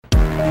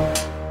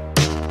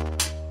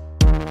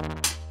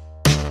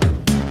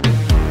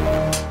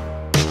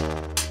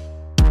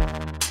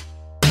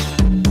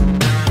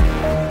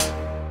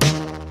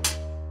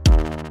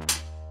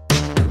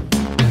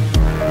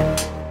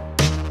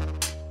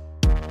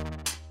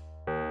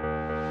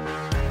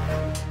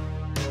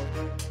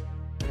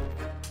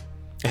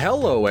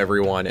Hello,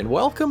 everyone, and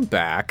welcome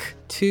back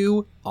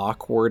to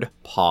Awkward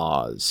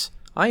Pause.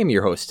 I am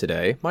your host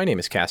today. My name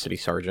is Cassidy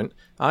Sargent.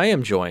 I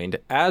am joined,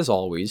 as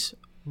always,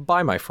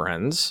 by my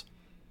friends.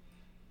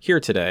 Here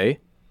today,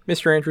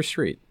 Mr. Andrew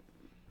Street.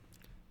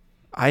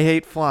 I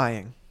hate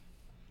flying.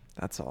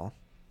 That's all.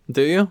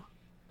 Do you?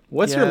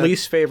 What's Yeah. your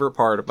least favorite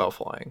part about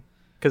flying?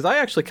 Because I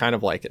actually kind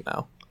of like it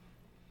now.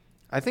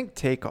 I think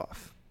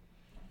takeoff.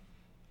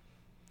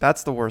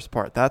 That's the worst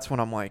part. That's when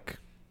I'm like,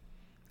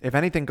 if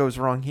anything goes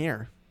wrong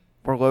here,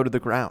 we're low to the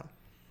ground.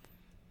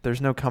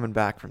 There's no coming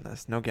back from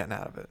this. No getting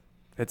out of it.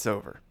 It's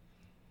over.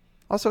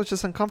 Also, it's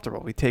just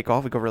uncomfortable. We take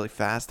off. We go really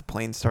fast. The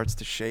plane starts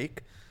to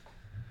shake.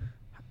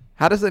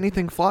 How does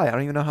anything fly? I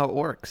don't even know how it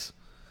works.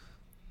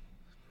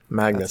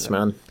 Magnets,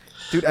 man.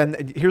 Dude,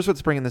 and here's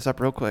what's bringing this up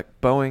real quick.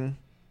 Boeing,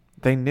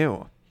 they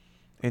knew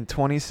in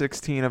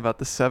 2016 about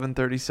the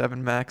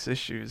 737 MAX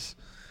issues.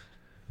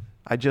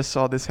 I just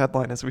saw this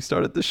headline as we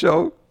started the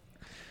show.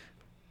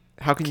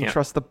 How can you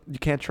trust you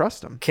can't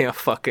trust them. Can't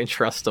fucking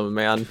trust them,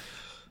 man.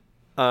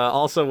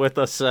 Also with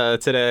us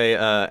today,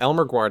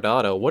 Elmer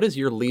Guardado. What is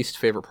your least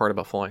favorite part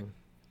about flying?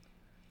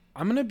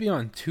 I'm going to be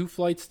on 2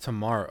 flights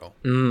tomorrow.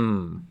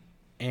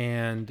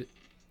 And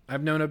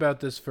I've known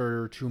about this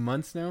for 2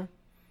 months now.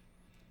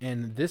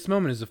 And this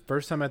moment is the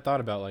first time I thought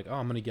about, like, oh,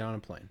 I'm going to get on a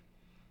plane.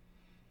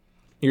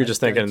 You're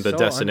just thinking the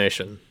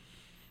destination.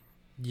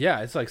 Yeah,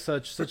 it's like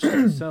such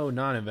so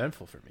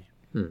non-eventful for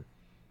me.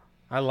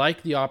 I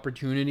like the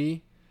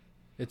opportunity.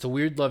 It's a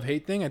weird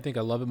love-hate thing. I think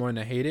I love it more than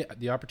I hate it.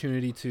 The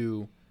opportunity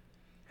to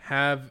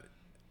have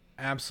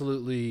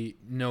absolutely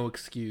no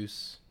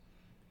excuse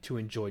to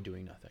enjoy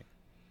doing nothing.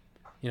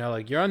 You know,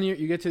 like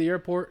you get to the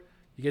airport,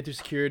 you get through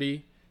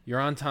security, you're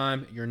on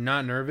time, you're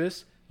not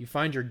nervous, you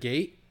find your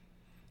gate,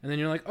 and then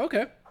you're like,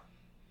 okay,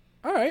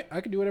 all right,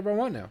 I can do whatever I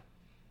want now.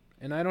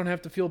 And I don't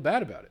have to feel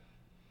bad about it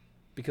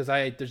because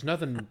there's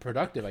nothing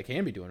productive I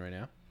can be doing right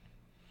now.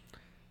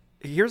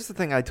 Here's the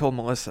thing I told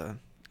Melissa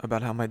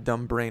about how my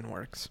dumb brain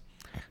works.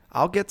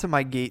 I'll get to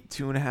my gate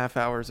 2.5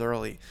 hours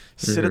early,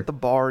 sit at the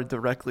bar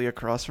directly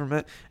across from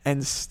it,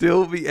 and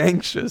still be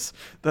anxious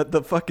that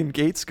the fucking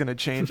gate's going to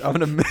change. I'm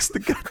going to miss the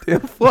goddamn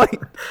flight.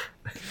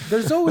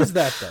 There's always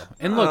that, though.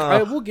 And look,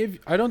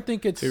 I don't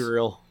think it's too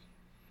real.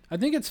 I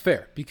think it's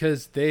fair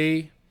because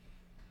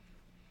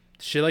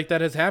shit like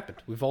that has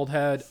happened. We've all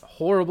had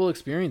horrible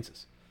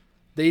experiences.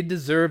 They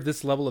deserve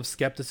this level of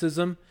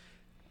skepticism.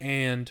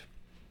 And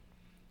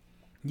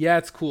yeah,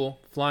 it's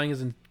cool. Flying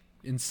is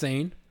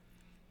insane.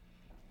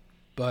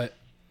 But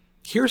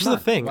here's the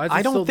thing.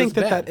 I don't think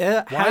that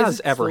has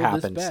ever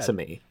happened to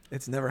me.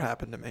 It's never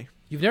happened to me.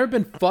 You've never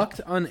been fucked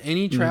on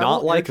any travel?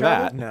 Not like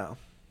that. No.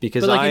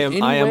 Because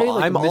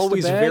I'm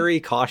always very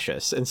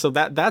cautious. And so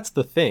that's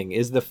the thing,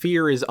 is the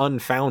fear is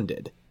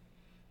unfounded.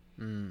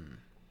 No,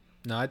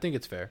 I think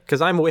it's fair.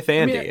 Because I'm with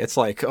Andy. It's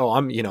like, oh,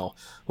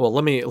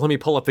 let me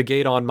pull up the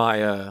gate on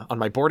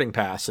my boarding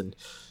pass, and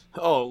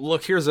oh,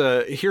 look, here's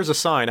a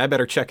sign. I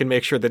better check and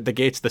make sure that the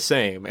gate's the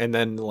same. And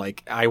then,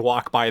 like, I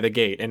walk by the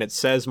gate and it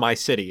says my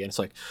city, and it's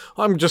like,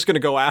 I'm just gonna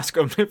go ask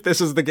them if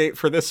this is the gate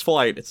for this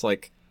flight. It's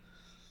like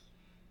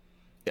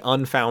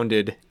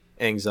unfounded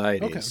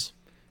anxieties. Okay.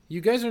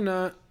 You guys are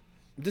not.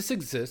 This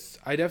exists.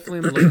 I definitely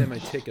am looking at my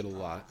ticket a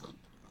lot,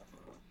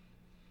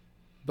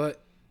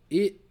 but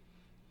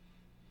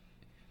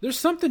there's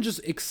something just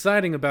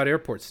exciting about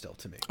airports still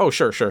to me. Oh,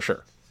 sure.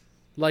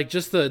 Like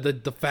just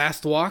the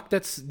fast walk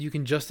you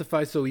can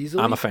justify so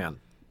easily. I'm a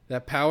fan.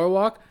 That power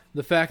walk,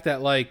 the fact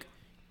that like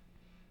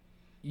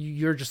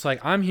you're just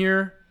like, I'm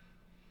here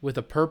with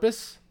a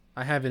purpose.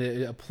 I have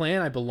a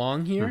plan. I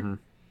belong here. Mm-hmm.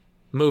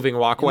 Moving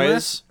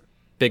walkways,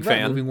 big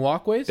fan. Moving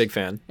walkways, big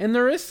fan. And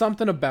there is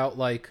something about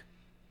like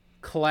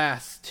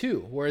class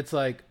too, where it's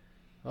like,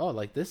 oh,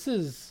 like this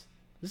was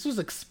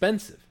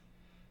expensive.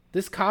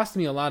 This cost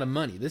me a lot of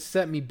money. This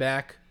set me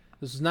back.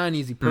 This was not an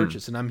easy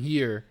purchase, and I'm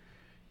here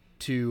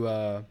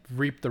to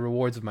reap the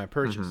rewards of my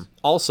purchase. Mm-hmm.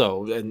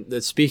 Also,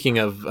 and speaking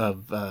of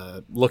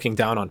looking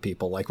down on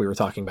people, like we were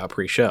talking about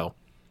pre-show,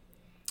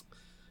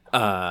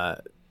 I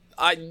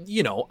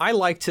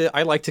like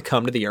to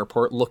come to the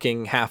airport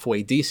looking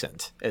halfway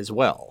decent as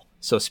well.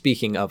 So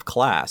speaking of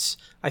class,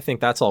 I think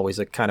that's always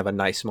a kind of a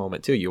nice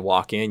moment too. You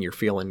walk in, you're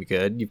feeling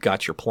good, you've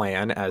got your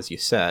plan, as you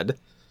said.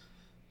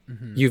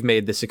 Mm-hmm. You've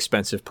made this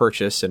expensive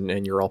purchase,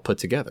 and you're all put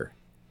together.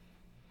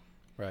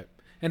 Right.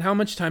 And how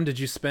much time did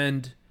you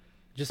spend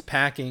just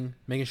packing,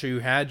 making sure you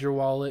had your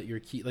wallet, your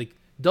key, like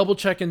double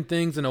checking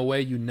things in a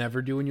way you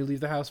never do when you leave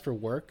the house for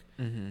work?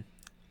 Mm-hmm.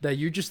 That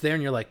you're just there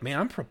and you're like, man,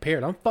 I'm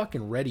prepared. I'm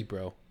fucking ready,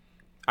 bro.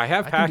 I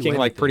have packing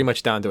like pretty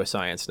much down to a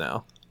science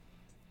now.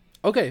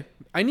 Okay.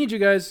 I need you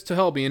guys to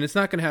help me, and it's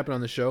not going to happen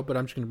on the show, but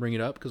I'm just going to bring it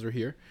up because we're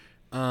here.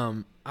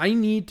 I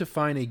need to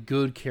find a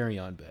good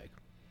carry-on bag.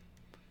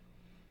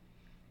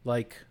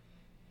 Like,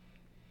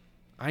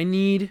 I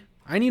need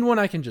one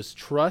I can just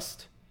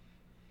trust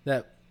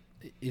that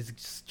is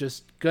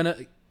just gonna,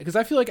 because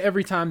I feel like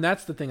every time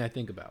that's the thing I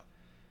think about.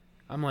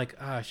 I'm like,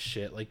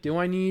 shit. Like,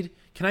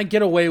 can I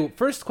get away?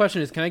 First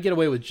question is, can I get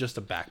away with just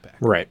a backpack?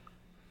 Right.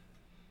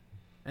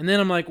 And then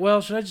I'm like,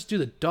 well, should I just do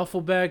the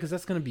duffel bag? Because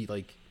that's gonna be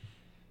like,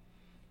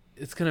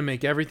 it's gonna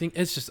make everything.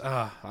 It's just,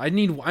 I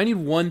need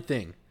one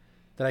thing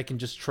that I can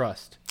just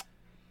trust.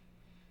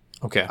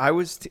 Okay. I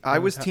was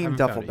haven't team found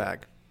duffel it yet.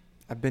 bag.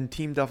 I've been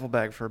team duffel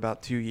bag for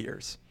about 2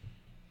 years.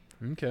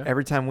 Okay.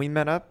 Every time we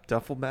met up,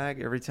 duffel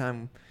bag. Every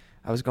time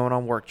I was going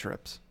on work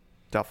trips,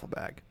 duffel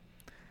bag.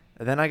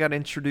 And then I got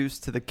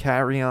introduced to the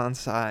carry-on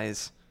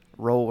size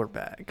roller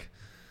bag.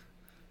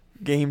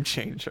 Game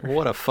changer.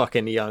 What a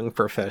fucking young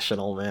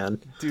professional,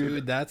 man.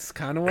 Dude, that's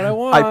kind of what I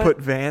want. I put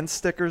Van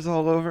stickers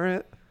all over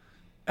it.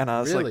 And I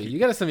was really? like, You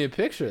got to send me a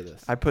picture of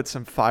this. I put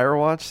some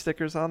Firewatch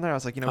stickers on there. I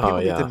was like, people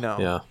need to know.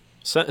 Yeah.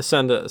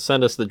 Send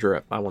us the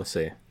drip. I want to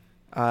see.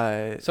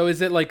 So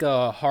is it like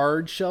a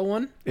hard shell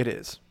one? It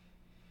is.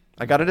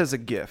 I got it as a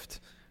gift.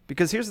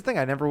 Because here's the thing.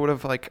 I never would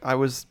have, I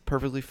was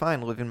perfectly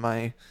fine living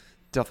my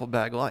duffel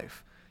bag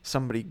life.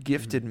 Somebody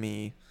gifted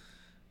me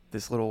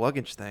this little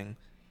luggage thing.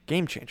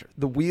 Game changer.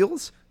 The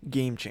wheels,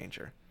 game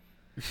changer.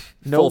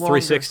 Full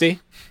 360?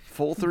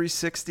 Full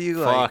 360.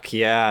 Fuck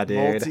yeah, dude.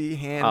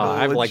 Multi-handle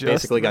I've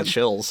basically got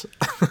adjustment.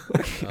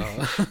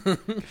 chills.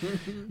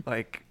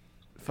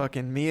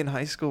 Fucking me in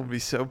high school would be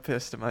so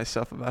pissed at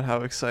myself about how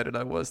excited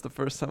I was the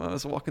first time I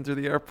was walking through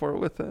the airport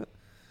with it.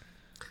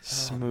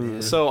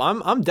 Smooth. So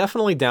I'm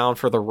definitely down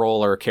for the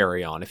roller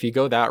carry-on. If you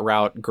go that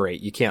route,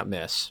 great. You can't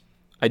miss.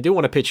 I do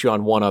want to pitch you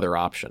on one other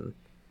option.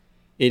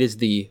 It is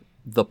the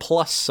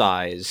plus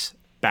size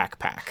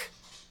backpack.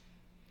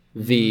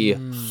 The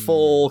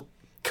full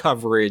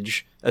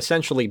coverage,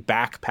 essentially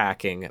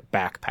backpacking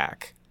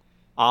backpack.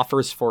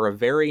 Offers for a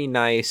very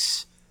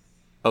nice,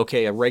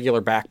 okay, a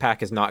regular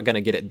backpack is not going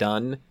to get it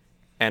done,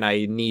 and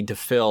I need to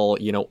fill,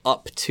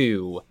 up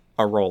to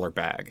a roller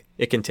bag.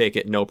 It can take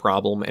it no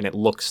problem, and it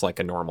looks like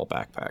a normal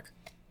backpack.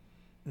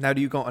 Now,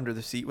 do you go under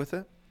the seat with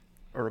it?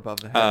 Or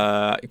above the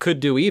head? It could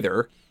do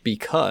either,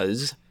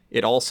 because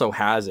it also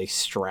has a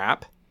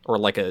strap, or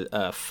like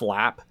a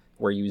flap,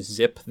 where you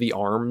zip the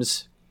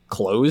arms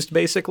closed,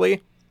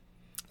 basically,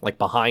 like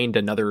behind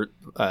another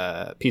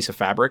piece of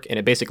fabric, and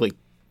it basically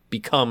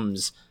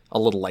becomes a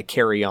little like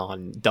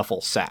carry-on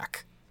duffel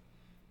sack.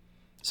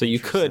 So you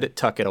could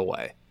tuck it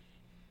away.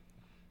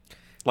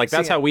 Like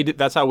that's how we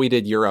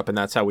did Europe, and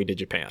that's how we did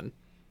Japan.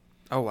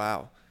 Oh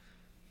wow.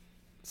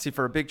 See,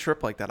 for a big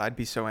trip like that, I'd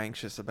be so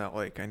anxious about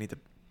I need to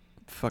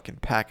fucking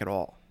pack it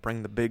all.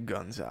 Bring the big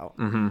guns out.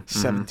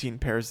 17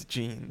 pairs of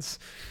jeans.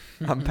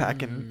 I'm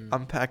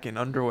packing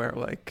underwear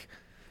like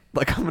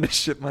I'm gonna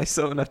shit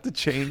myself and have to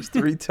change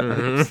 3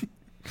 times.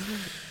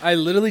 I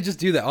literally just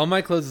do that. All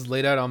my clothes is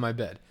laid out on my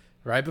bed.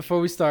 Right before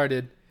we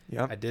started,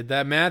 Yep. I did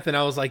that math, and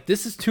I was like,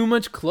 this is too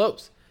much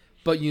clothes.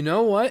 But you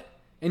know what?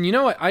 And you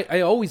know what?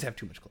 I always have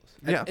too much clothes.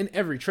 Yeah. In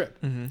every trip.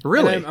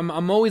 Really? And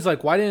I'm always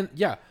like, why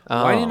didn't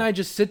I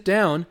just sit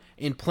down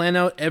and plan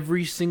out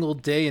every single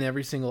day and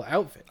every single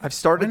outfit? I've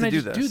started Why to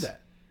didn't I do just this. do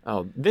that?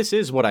 Oh, this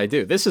is what I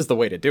do. This is the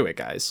way to do it,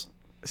 guys.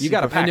 You See,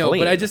 got to but pack I know,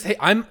 lean. but I just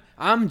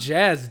I'm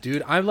jazzed,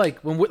 dude. I'm like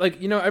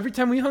every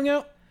time we hung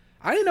out,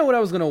 I didn't know what I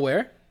was gonna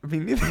wear. I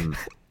mean, neither.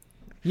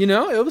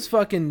 It was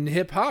fucking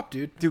hip hop,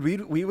 dude.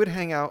 Dude, we would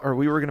hang out, or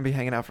we were gonna be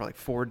hanging out for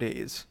 4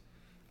 days.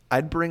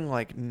 I'd bring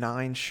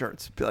 9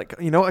 shirts. Be like,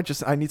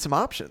 I need some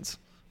options.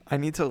 I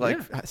need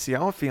to see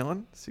how I'm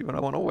feeling, see what I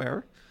want to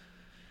wear,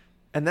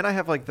 and then I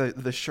have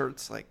the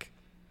shirts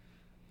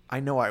I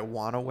know I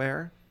want to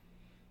wear.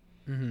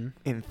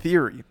 In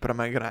theory, but am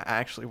I gonna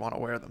actually want to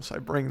wear them? So I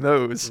bring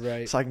those,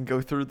 Right. so I can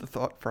go through the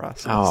thought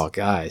process. Oh,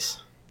 guys.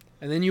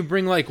 And then you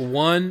bring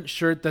one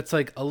shirt that's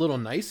a little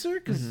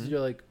nicer because you're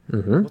like,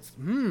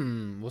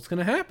 what's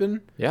gonna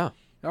happen? Yeah.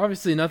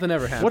 Obviously, nothing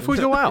ever happens. What if we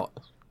go out?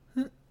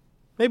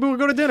 Maybe we'll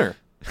go to dinner.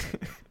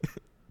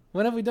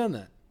 When have we done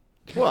that?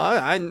 Well,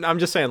 I'm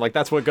just saying,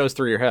 that's what goes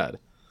through your head.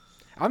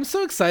 I'm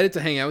so excited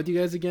to hang out with you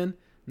guys again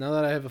now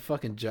that I have a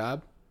fucking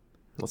job.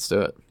 Let's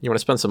do it. You want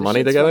to spend some This money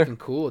shit's together? fucking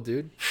cool,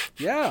 dude.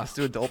 Yeah. Let's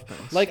do adult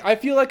things. I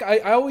feel like I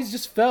always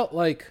just felt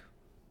like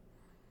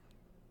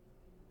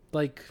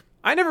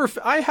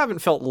I haven't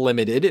felt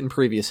limited in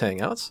previous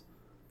hangouts.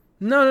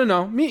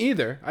 no, me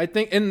either. I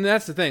think, and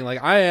that's the thing.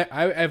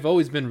 I've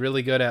always been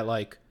really good at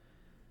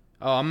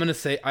I'm gonna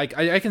say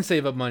I can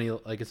save up money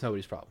like it's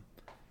nobody's problem.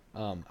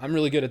 I'm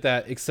really good at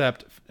that,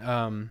 except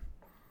in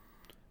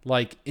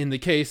the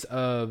case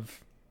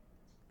of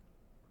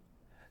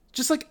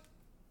just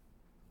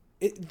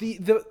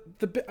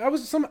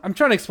I'm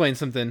trying to explain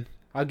something.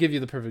 I'll give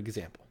you the perfect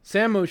example.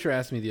 Sam Mosher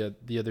asked me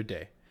the other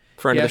day.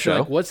 Friend He of the asked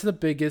me, show. what's the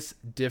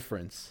biggest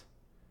difference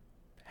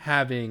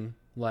having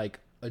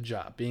a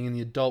job, being in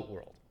the adult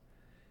world?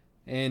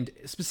 And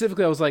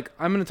specifically, I was like,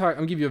 I'm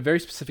gonna give you a very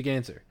specific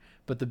answer.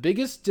 But the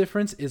biggest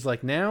difference is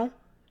now,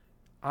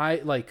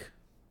 I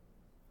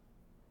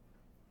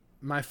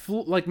my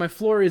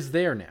floor is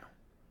there now.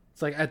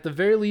 It's at the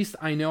very least,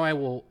 I know I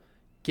will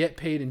get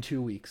paid in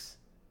 2 weeks.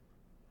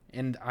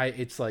 And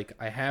it's like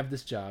I have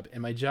this job,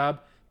 and my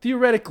job,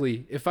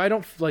 theoretically, if I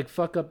don't like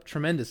fuck up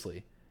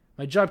tremendously,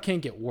 my job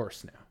can't get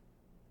worse now.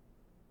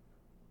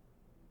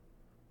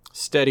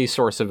 Steady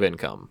source of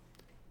income.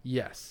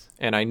 Yes.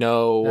 And I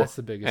know That's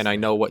the biggest and I thing.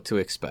 know what to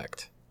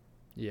expect.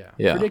 Yeah.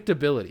 Yeah.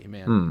 Predictability,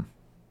 man.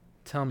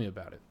 Tell me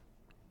about it.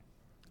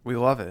 We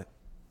love it.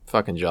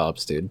 Fucking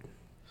jobs, dude.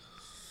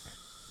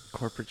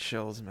 Corporate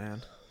shills,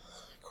 man.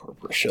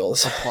 Corporate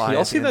shills. Apply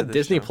Y'all at see the end that of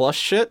this Disney show. Plus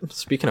shit?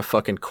 Speaking of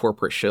fucking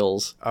corporate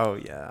shills. Oh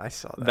yeah, I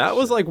saw that. That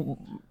was shit.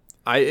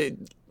 like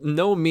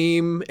no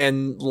meme,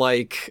 and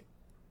like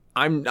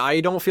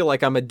I don't feel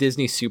like I'm a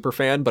Disney super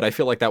fan, but I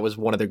feel like that was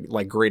one of the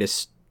like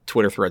greatest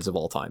Twitter threads of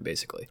all time,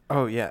 basically.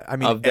 Oh yeah, I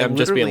mean, Of them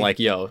just being literally- like,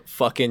 yo,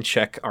 fucking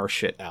check our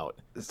shit out.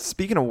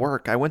 Speaking of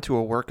work, I went to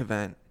a work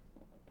event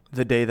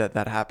the day that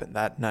happened,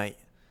 that night.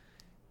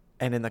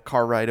 And in the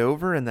car ride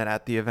over, and then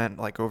at the event,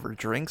 like over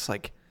drinks,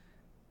 like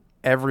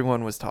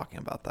everyone was talking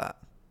about that.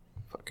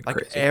 Fucking Like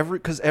crazy.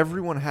 because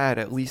everyone had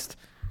at least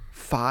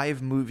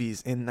 5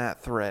 movies in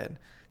that thread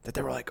that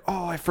they were like,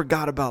 oh, I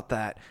forgot about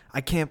that.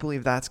 I can't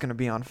believe that's going to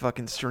be on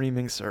fucking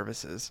streaming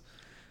services.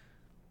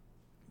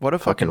 What a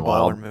fucking Fucking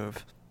baller wild.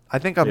 move. I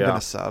think I'm Yeah. going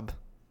to sub.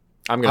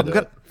 I'm gonna do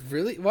it.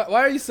 Really? Why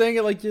are you saying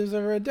it like there's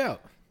ever a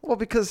doubt? Well,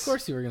 because Of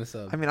course you were gonna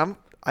sub. I mean,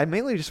 I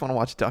mainly just want to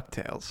watch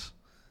DuckTales.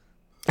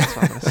 That's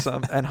why I'm gonna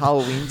sub, and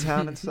Halloween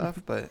Town and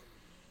stuff. But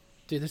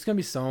Dude, there's gonna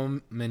be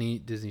so many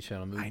Disney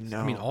Channel movies. I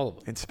know. I mean, all of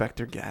them.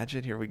 Inspector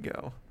Gadget. Here we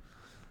go.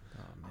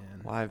 Oh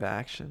man. Live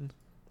action.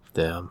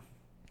 Damn.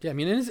 Yeah, I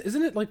mean,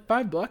 isn't it like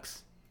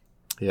 $5?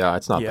 Yeah,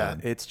 it's not yeah,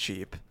 bad. it's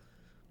cheap.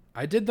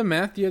 I did the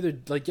math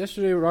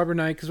yesterday with Robert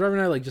and I, because Robert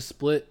and I like just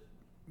split.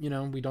 You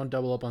know, we don't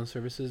double up on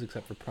services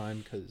except for Prime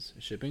because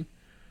of shipping.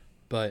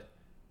 But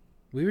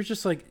we were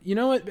just like, you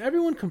know what?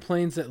 Everyone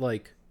complains that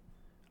like,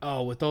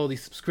 oh, with all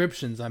these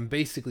subscriptions, I'm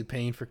basically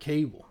paying for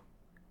cable.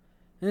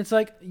 And it's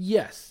like,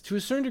 yes, to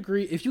a certain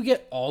degree, if you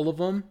get all of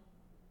them,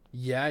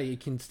 yeah, it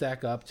can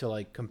stack up to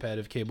like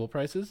competitive cable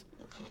prices.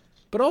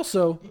 But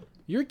also,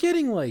 you're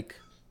getting like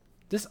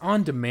this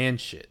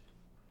on-demand shit.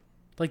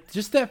 Like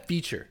just that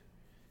feature.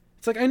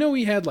 It's like, I know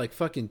we had like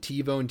fucking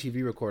TiVo and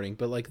TV recording,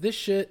 but like this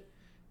shit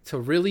to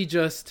really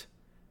just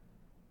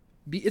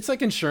be, it's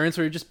like insurance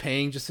where you're just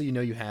paying just so you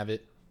know you have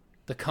it.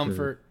 The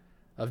comfort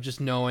of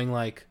just knowing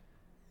like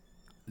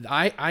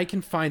I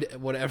can find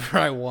whatever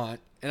I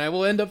want, and I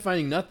will end up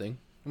finding nothing.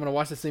 I'm going to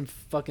watch the same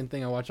fucking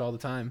thing I watch all the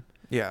time.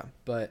 Yeah,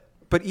 But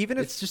but even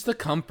if it's just the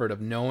comfort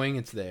of knowing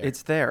it's there.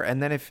 it's there,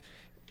 and then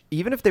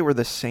even if they were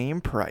the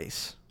same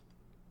price,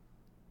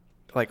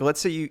 like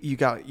let's say you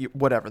got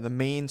whatever the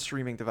main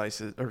streaming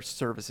devices or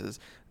services,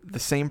 the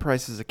same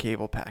price as a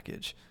cable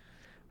package,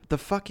 the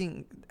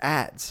fucking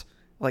ads.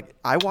 Like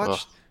I've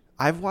watched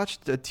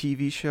a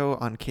TV show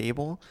on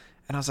cable,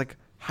 and I was like,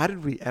 how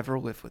did we ever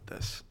live with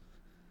this?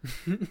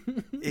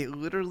 It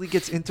literally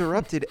gets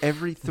interrupted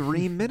every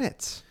 3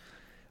 minutes.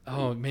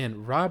 Oh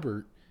man,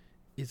 Robert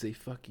is a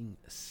fucking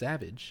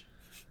savage,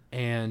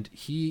 and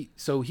he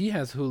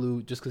has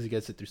Hulu just because he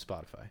gets it through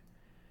Spotify.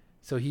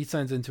 So he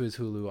signs into his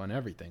Hulu on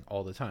everything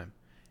all the time,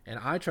 and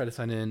I try to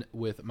sign in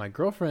with my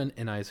girlfriend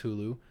and I's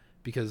Hulu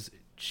because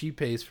she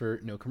pays for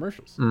no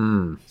commercials.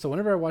 So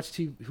whenever I watch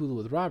Hulu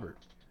with Robert,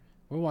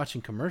 we're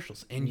watching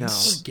commercials, and you No.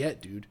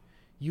 forget, dude.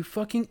 You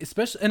fucking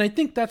especially, and I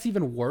think that's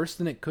even worse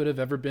than it could have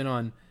ever been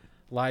on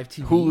live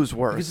TV. Hulu's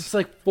worse. because it's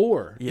like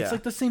 4. Yeah. It's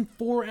like the same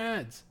 4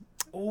 ads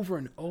over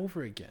and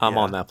over again. I'm Yeah.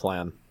 on that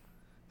plan.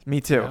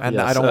 Me too, and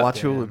Yes, I don't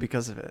watch damn. Hulu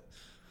because of it.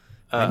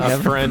 A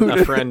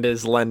friend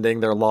is lending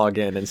their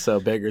login, and so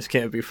beggars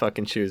can't be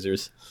fucking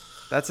choosers.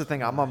 That's the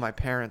thing. I'm on my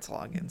parents'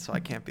 login, so I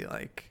can't be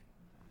like,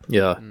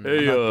 Yeah.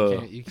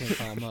 Hey, you can't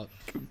call him up.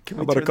 can how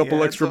we about a turn the couple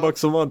ads extra off?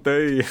 bucks a month,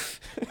 eh?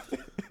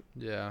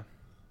 Yeah.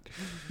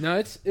 No,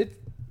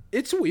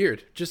 it's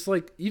weird. Just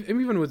like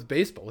even with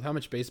baseball, with how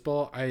much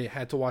baseball I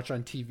had to watch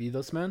on TV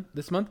this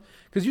month,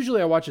 because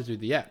usually I watch it through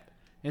the app,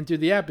 and through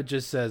the app it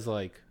just says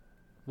like,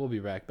 "We'll be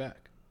right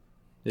back."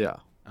 Yeah.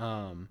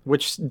 Um.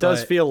 Which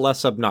does But- feel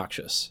less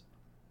obnoxious.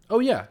 Oh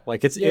yeah.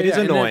 Like it is and then-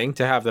 annoying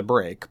to have the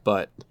break,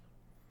 but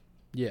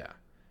Yeah.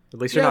 at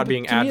least you're Yeah, not but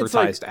being to me it's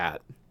like- advertised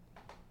at.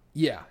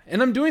 Yeah,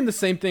 and I'm doing the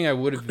same thing I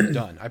would have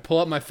done. I pull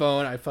up my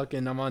phone.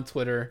 I'm on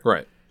Twitter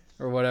Right.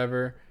 or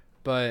whatever,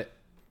 but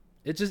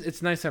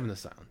it's nice having the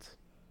silence.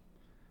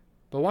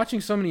 But watching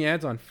so many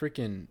ads on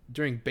freaking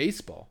during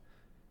baseball,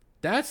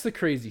 that's the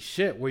crazy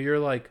shit where you're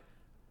like,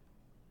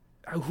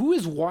 who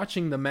is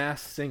watching The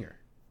Masked Singer?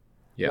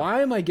 Yeah.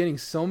 Why am I getting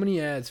so many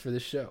ads for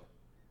this show?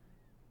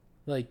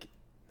 Like,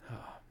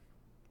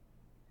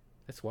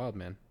 that's wild,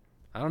 man.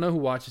 I don't know who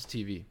watches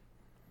TV.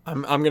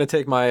 I'm gonna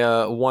take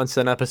my once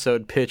an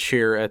episode pitch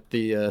here at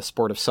the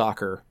Sport of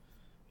Soccer.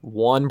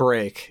 One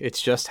break.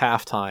 It's just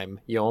halftime.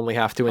 You only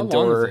have to How long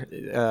endure.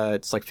 is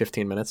It's like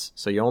 15 minutes,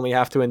 so you only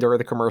have to endure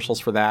the commercials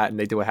for that, and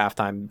they do a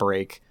halftime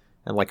break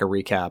and like a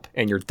recap,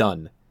 and you're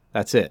done.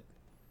 That's it.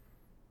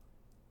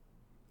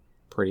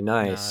 Pretty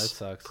Nah, nice. it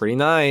sucks. Pretty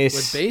nice.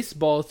 With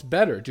baseball, it's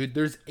better, dude.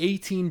 There's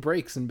 18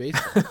 breaks in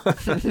baseball.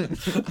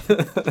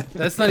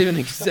 That's not even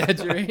an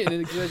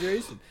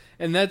exaggeration.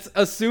 And that's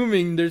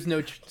assuming there's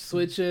no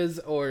switches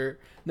or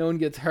no one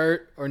gets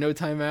hurt or no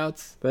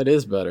timeouts. That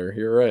is better.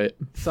 You're right.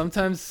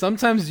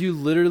 Sometimes you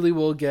literally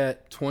will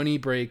get 20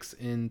 breaks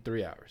in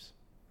 3 hours.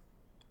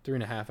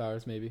 3.5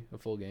 hours, maybe, a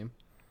full game.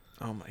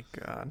 Oh my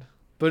god.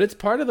 But it's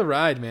part of the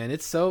ride, man.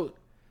 It's so...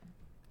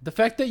 The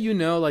fact that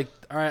like,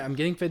 all right, I'm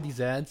getting fed these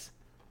ads,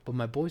 but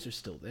my boys are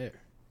still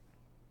there.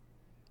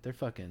 They're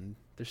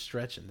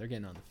stretching. They're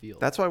getting on the field.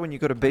 That's why when you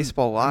go to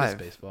Baseball I miss Live,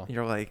 baseball.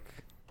 you're like,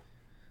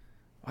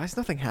 why is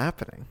nothing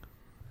happening?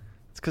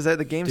 It's because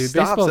the game Dude,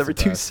 stops baseball's every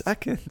the 2 best.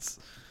 seconds.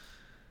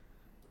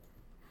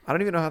 I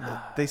don't even know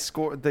how they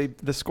score.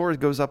 The score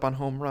goes up on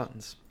home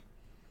runs,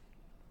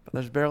 but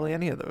there's barely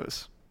any of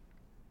those.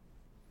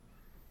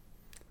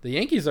 The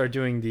Yankees are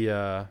doing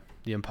the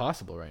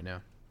impossible right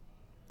now.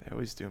 They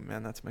always do,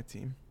 man. That's my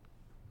team.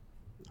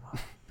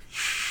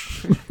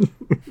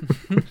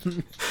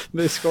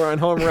 They score on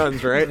home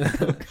runs, right?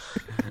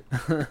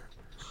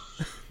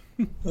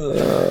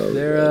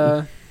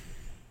 They're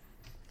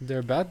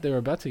about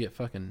to get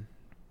fucking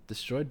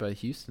destroyed by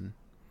Houston,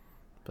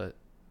 but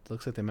it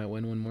looks like they might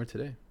win one more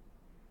today.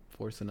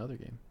 Force another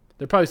game.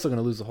 They're probably still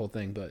gonna lose the whole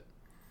thing, but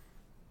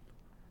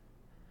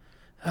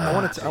I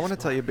want to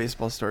tell you a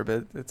baseball story,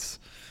 but it's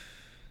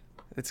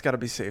got to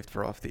be saved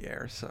for off the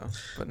air. So,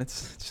 but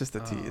it's just a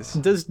tease.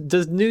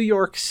 Does New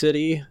York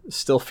City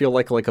still feel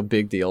like a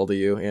big deal to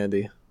you,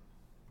 Andy?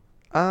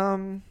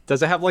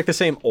 Does it have like the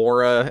same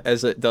aura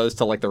as it does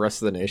to like the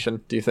rest of the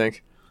nation? Do you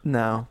think?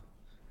 No,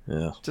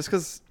 Yeah. just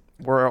because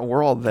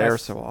we're all there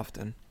so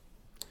often.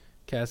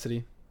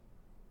 Cassidy,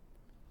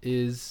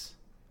 is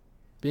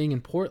being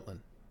in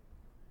Portland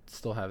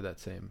still have that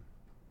same?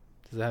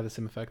 Does it have the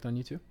same effect on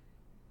you too?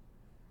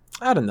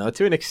 I don't know,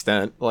 to an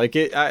extent. Like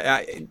it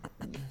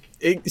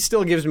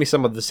still gives me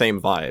some of the same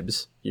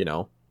vibes, you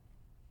know.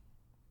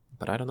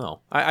 But I don't know.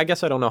 I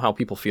guess I don't know how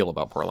people feel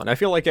about Portland. I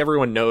feel like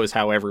everyone knows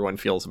how everyone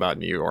feels about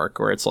New York,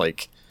 where it's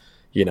like,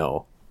 you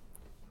know,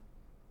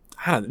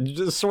 I don't know,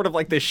 just sort of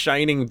like this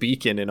shining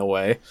beacon in a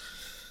way.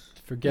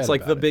 Forget it's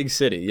like the big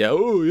city. Yeah.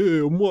 Oh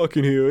yeah, I'm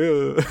walking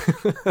here.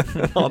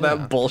 Yeah. All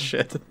that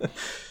bullshit.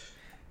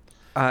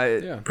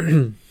 Yeah.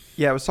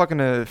 Yeah, I was talking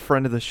to a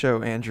friend of the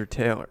show, Andrew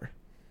Taylor,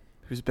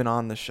 who's been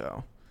on the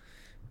show.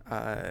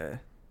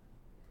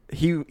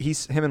 Him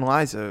and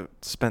Liza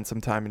spent some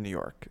time in New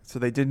York. So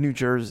they did New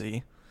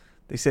Jersey.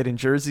 They stayed in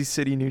Jersey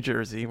City, New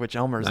Jersey, which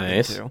Elmer's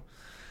been to.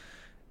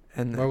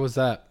 And Where was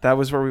that? that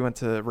was where we went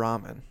to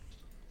ramen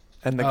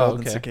and the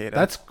Golden Cicada.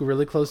 That's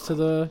really close to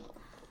the...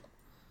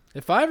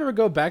 If I ever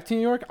go back to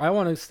New York, I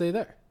want to stay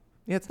there.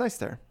 Yeah, it's nice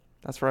there.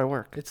 That's where I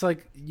work. It's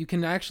like you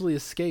can actually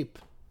escape.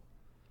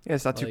 Yeah,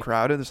 it's not too like-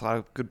 crowded. There's a lot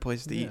of good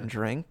places to eat Yeah. and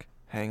drink,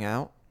 hang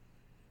out.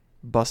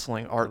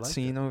 Bustling art like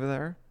scene over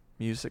there,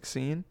 music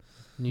scene.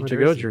 New Where'd you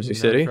go, Jersey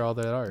known City? for all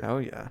that art. Oh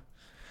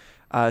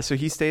yeah. So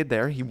he stayed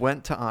there. He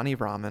went to Ani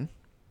Ramen.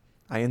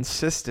 I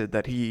insisted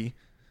that he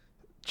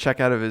check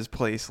out of his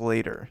place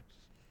later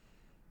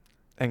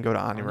and go to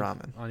Ani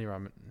Ramen. Ani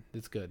Ramen.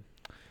 It's good.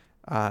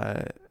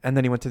 And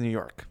then he went to New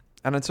York.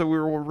 And then so we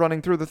were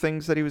running through the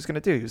things that he was going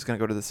to do. He was going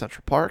to go to the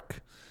Central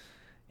Park.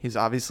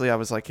 I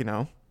was like, you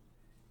know,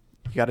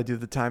 you got to do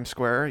the Times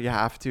Square. You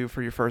have to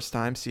for your first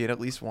time. See it at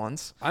least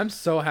once. I'm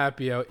so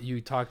happy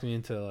you talked me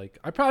into, like,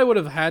 I probably would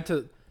have had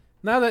to,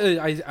 now that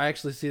I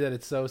actually see that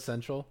it's so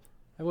central,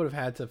 I would have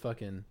had to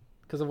fucking,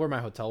 because of where my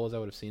hotel was, I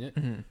would have seen it.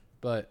 Mm-hmm.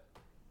 But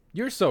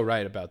you're so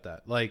right about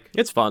that. Like,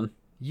 It's fun.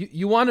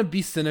 you want to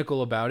be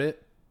cynical about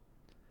it,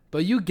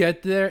 but you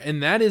get there,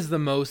 and that is the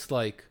most,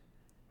 like,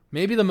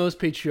 maybe the most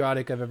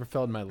patriotic I've ever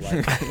felt in my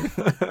life.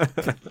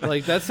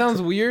 Like, that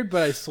sounds weird,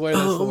 but I swear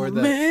that's the word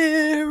that...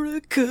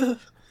 America.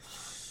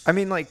 I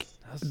mean, like,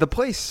 the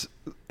place,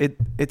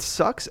 it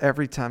sucks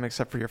every time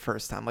except for your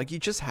first time. Like, you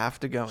just have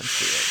to go and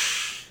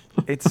see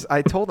it.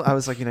 I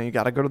was like, you know, you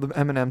got to go to the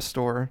M&M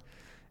store.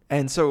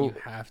 And so You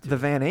have to. the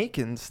Van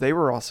Akens, they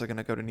were also going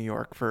to go to New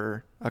York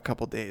for a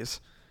couple days.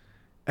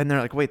 And they're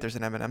like, wait, there's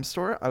an M&M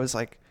store? I was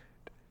like,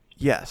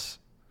 yes.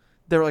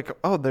 They're like,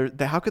 oh,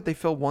 how could they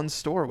fill one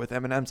store with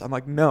M&Ms? I'm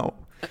like, no,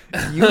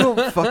 you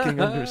don't fucking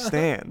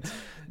understand.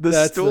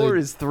 The store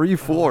is 3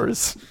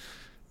 floors.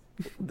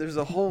 There's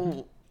a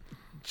whole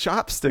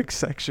chopstick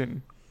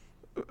section.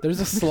 There's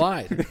a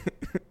slide.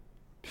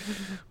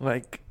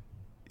 Like,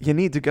 you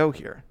need to go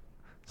here.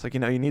 It's like, you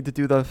know, you need to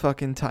do the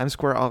fucking Times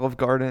Square Olive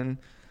Garden,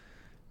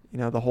 you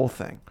know, the whole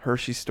thing.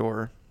 Hershey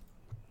store.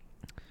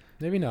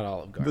 Maybe not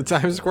Olive Garden. The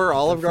Times Square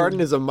Olive Garden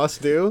is a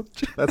must-do.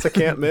 That's a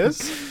can't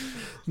miss.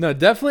 No,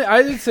 definitely.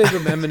 I would say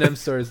the M&M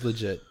store is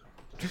legit.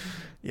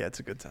 Yeah, it's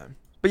a good time.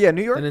 But yeah,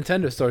 New York. The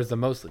Nintendo store is the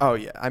most legit. Oh,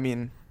 yeah. I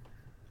mean,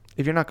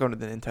 if you're not going to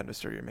the Nintendo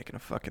store, you're making a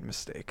fucking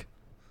mistake.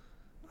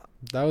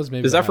 That was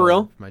maybe Is that the for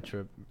highlight real? of my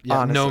trip. Yeah,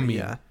 Honestly, no meme.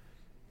 yeah.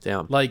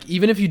 Damn. Like,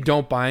 even if you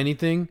don't buy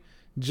anything,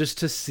 just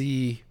to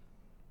see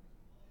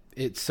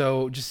it,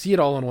 just see it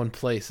all in one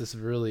place is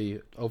really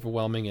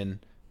overwhelming and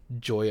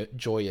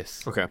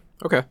joyous. Okay.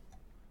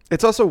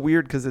 It's also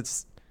weird because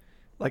it's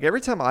like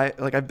every time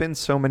I've been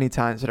so many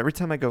times, but every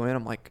time I go in,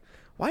 I'm like,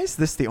 why is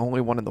this the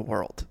only one in the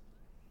world?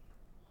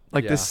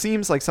 Like this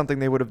seems like something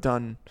they would have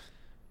done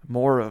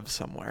more of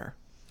somewhere.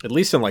 At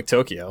least in like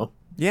Tokyo.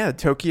 Yeah,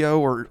 Tokyo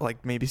or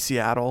like maybe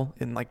Seattle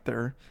in like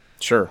their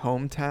Sure.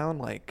 hometown.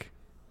 Like,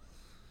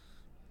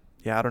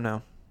 yeah, I don't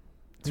know.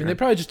 I mean, they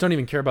probably just don't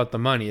even care about the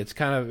money. It's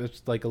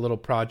like a little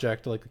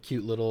project, like a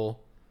cute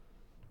little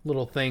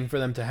thing for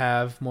them to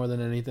have more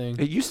than anything.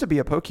 It used to be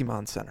a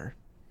Pokemon Center,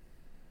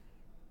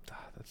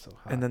 That's so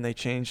hot. and then they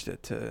changed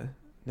it to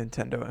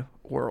Nintendo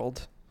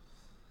World.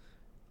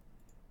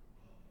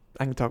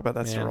 I can talk about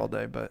that store all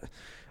day, but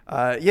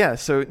yeah.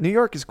 So New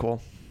York is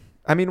cool.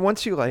 I mean,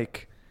 once you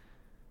like,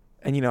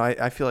 and you know,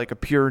 I feel like a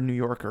pure New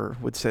Yorker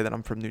would say that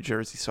I'm from New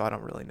Jersey, so I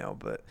don't really know,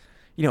 but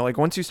you know, like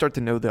once you start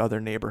to know the other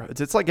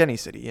neighborhoods, it's like any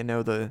city. You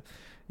know the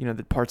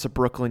parts of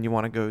Brooklyn you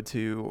want to go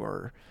to,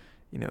 or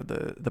you know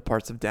the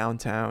parts of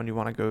downtown you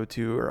want to go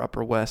to, or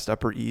Upper West,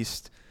 Upper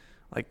East,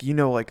 like you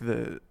know, like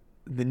the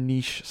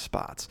niche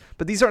spots.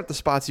 But these aren't the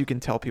spots you can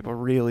tell people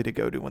really to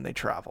go to when they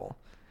travel,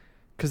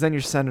 because then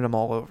you're sending them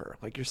all over.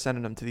 Like you're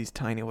sending them to these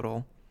tiny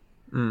little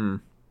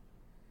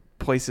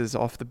places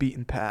off the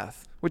beaten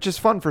path, which is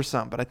fun for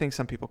some, but I think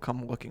some people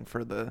come looking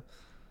for the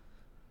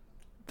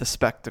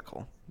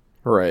spectacle.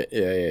 Right.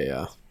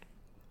 Yeah.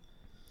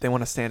 They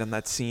want to stand in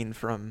that scene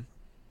from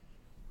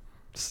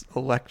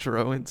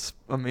Electro in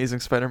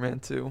Amazing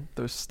Spider-Man 2,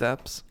 those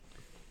steps.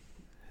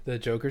 The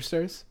Joker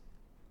stairs?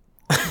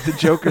 The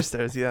Joker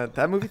stairs, yeah.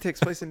 That movie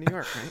takes place in New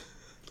York, right?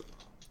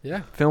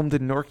 Yeah. Filmed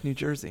in Newark, New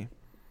Jersey.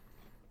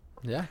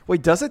 Yeah.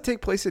 Wait, does it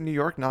take place in New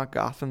York, not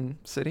Gotham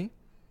City?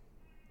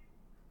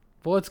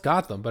 Well, it's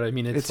Gotham, but I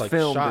mean, it's like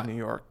filmed shot in New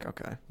York,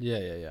 okay.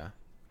 Yeah.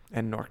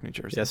 And Newark, New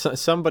Jersey. Yeah,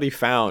 somebody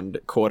found,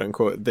 quote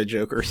unquote, the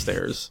Joker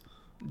stairs.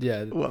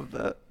 Yeah. Love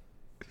that.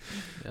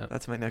 Yeah.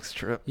 That's my next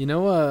trip. You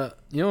know what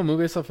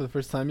movie I saw for the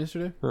first time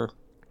yesterday? Huh.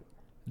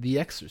 The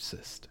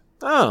Exorcist.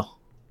 Oh.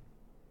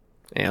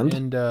 And?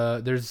 And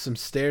there's some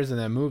stairs in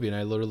that movie, and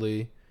I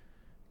literally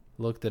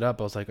looked it up.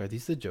 I was like, are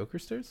these the Joker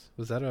stairs?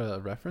 Was that a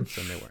reference?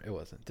 And they weren't. It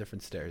wasn't.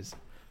 Different stairs.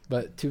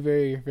 But two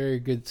very, very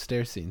good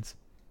stair scenes.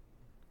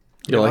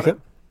 You like it?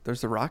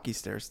 There's the Rocky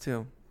stairs,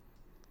 too.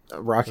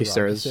 Rocky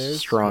stairs,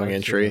 strong Rocky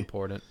entry.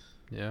 Important.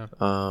 Yeah.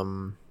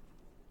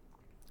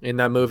 In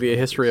that movie, A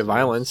History of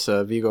Violence,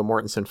 Viggo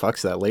Mortensen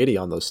fucks that lady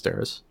on those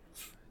stairs.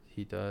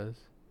 He does.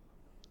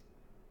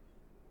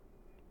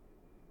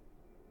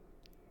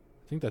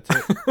 I think that's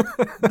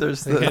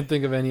it. I can't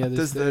think of any other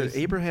Does stairs. the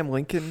Abraham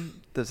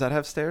Lincoln, does that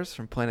have stairs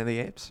from Planet of the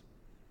Apes?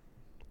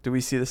 Do we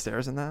see the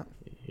stairs in that?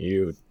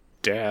 You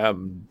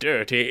damn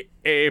dirty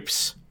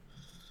apes.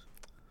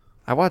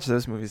 I watched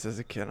those movies as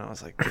a kid, and I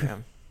was like,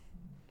 damn,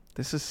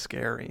 this is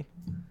scary.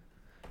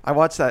 I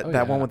watched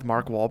that one with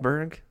Mark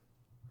Wahlberg.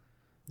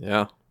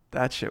 Yeah.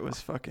 That shit was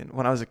fucking...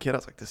 When I was a kid, I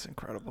was like, this is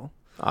incredible.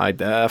 I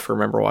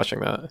remember watching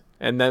that.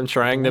 And them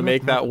trying to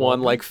make that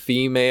one, like,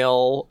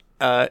 female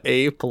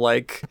ape,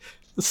 like,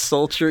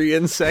 sultry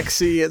and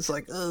sexy. It's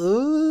like,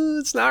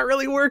 it's not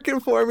really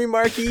working for me,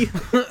 Marky.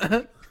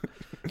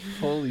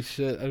 Holy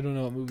shit. I don't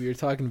know what movie you're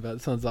talking about.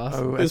 It sounds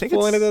awesome. I It's think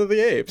Planet of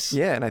the Apes.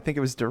 Yeah, and I think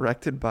it was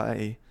directed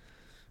by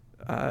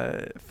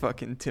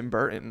fucking Tim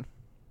Burton.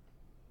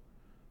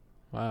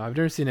 Wow, I've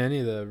never seen any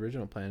of the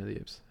original Planet of the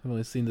Apes. I've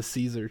only seen the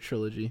Caesar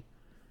trilogy.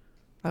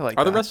 I like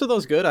Are that. the rest of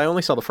those good? I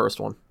only saw the first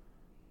one.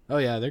 Oh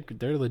yeah,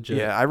 they're legit.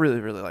 Yeah, I really,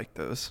 really like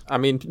those. I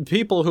mean,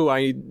 people who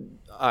I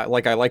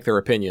like their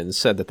opinions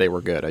said that they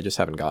were good. I just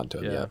haven't gotten to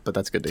it yet, but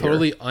that's good to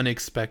totally hear.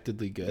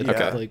 unexpectedly good.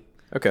 Yeah.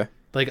 Okay.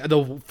 Like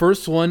the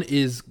first one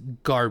is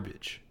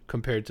garbage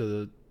compared to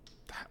the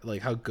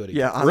how good it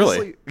Yeah, gets. honestly,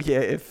 Really? yeah,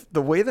 if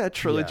the way that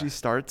trilogy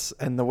starts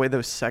and the way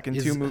those second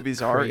Is two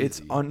movies are, it's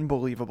crazy.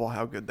 unbelievable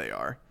how good they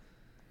are.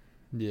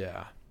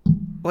 Yeah.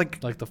 Like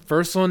The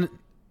first one.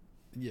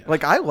 Yeah.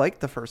 I liked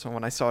the first one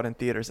when I saw it in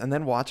theaters, and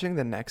then watching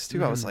the next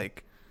two, I was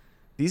like,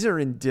 these are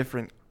in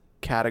different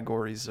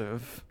categories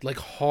of like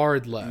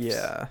hard lefts.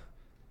 yeah.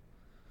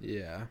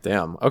 Yeah.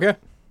 Damn. Okay.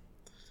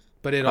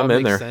 But it all I'm in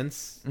makes there.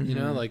 sense. You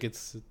know, like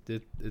it's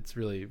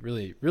really,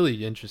 really,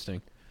 really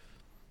interesting.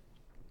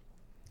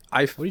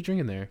 What are you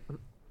drinking there?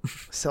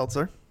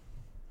 Seltzer.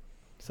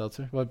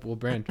 Seltzer? What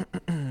brand?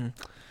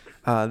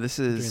 This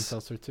Drinking is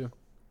seltzer too.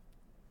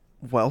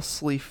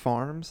 Wellesley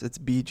Farms. It's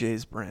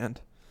BJ's brand.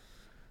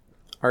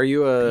 Are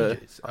you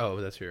BJ's. Oh,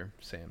 that's your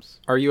Sam's.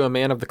 a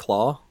man of the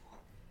claw?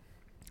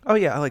 Oh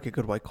yeah, I like a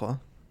good White Claw.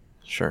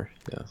 Sure.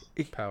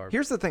 Yeah. Power.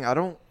 Here's the thing, I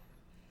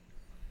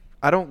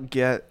don't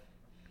get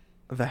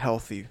the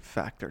healthy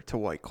factor to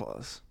White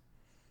Claws.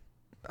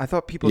 I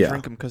thought people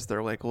drink them because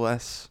they're like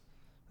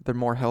they're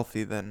more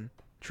healthy than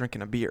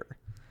drinking a beer.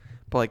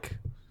 But like,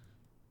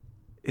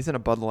 isn't a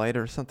Bud Light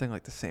or something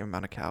like the same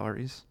amount of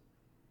calories?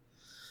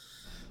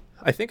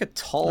 I think a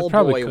tall It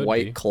probably boy could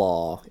White be.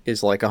 Claw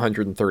is like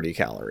 130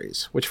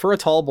 calories, which for a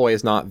tall boy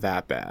is not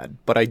that bad.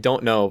 But I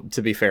don't know,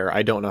 to be fair,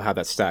 I don't know how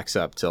that stacks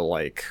up to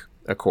like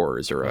a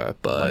Coors or a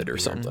Bud or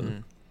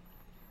something.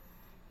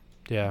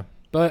 Yeah.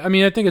 But I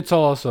mean, I think it's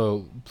all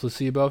also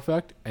placebo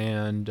effect,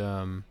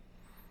 and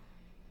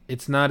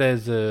it's not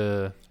as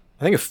I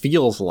think it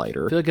feels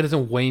lighter. I feel like it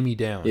doesn't weigh me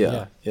down.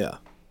 Yeah.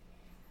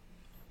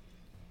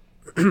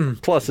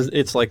 Plus,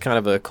 it's like kind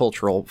of a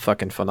cultural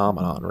fucking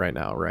phenomenon right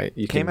now, right?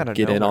 You Came can out of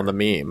get in on the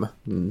nowhere. meme.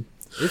 Mm.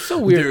 It's so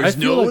weird. I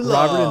feel like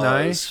Robert and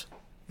I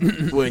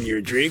when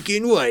you're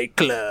drinking White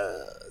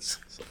Claws.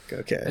 It's like,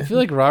 okay. I feel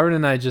like Robert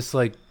and I just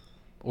like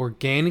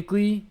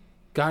organically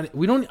got it.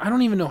 I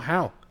don't even know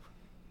how.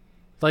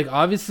 Like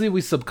obviously we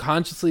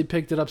subconsciously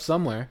picked it up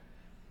somewhere,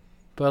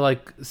 but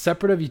like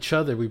separate of each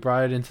other, we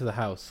brought it into the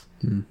house.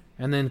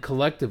 And then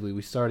collectively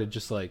we started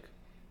just like,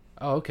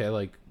 oh, okay,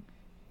 like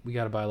we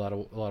got to buy a lot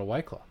of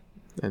White Claw.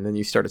 And then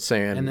you started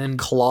saying, And then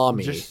claw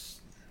me. Just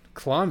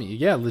claw me.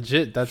 Yeah,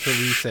 legit. That's what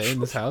we say in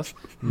this house.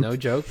 No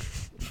joke.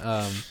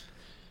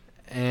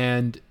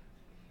 And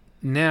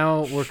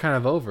now we're kind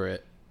of over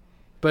it.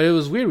 But it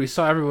was weird. We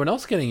saw everyone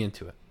else getting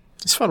into it.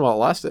 It's fun while it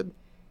lasted.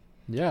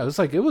 Yeah,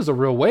 it was a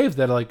real wave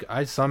that like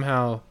I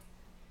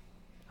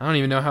don't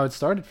even know how it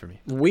started for me.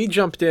 We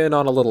jumped in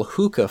on a little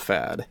hookah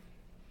fad.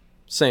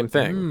 Same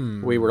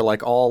thing. We were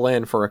like all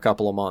in for a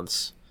couple of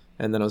months.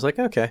 And then I was like,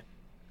 okay.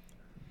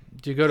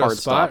 Did you go to a Hard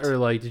spot stopped. or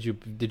like did you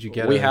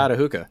get We had a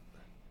hookah.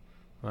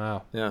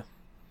 Wow. Yeah.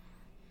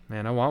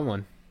 Man, I want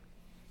one.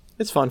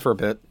 It's fun for a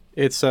bit.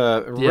 It's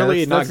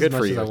really that's not good as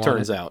for much as you, I it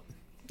turns wanted. out.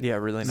 Yeah,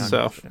 really not.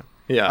 So, good.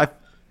 yeah.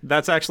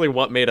 That's actually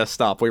what made us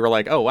stop. We were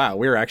like, oh, wow,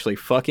 we're actually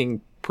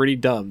fucking pretty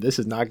dumb. This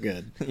is not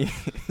good.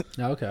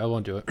 No, okay, I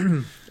won't do it.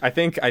 I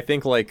think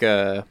like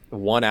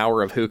 1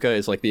 hour of hookah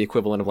is like the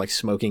equivalent of like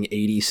smoking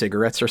 80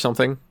 cigarettes or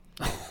something.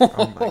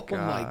 Oh my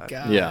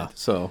god. Yeah.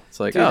 So it's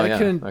like, Dude, oh, I yeah.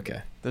 couldn't-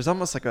 Okay. There's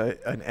almost like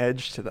an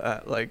edge to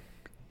that. Like,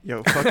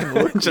 yo, fucking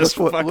look, Just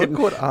look fucking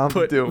what I'm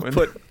doing.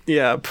 Put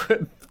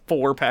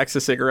 4 packs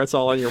of cigarettes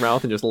all in your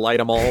mouth and just light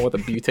them all with a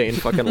butane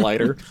fucking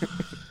lighter.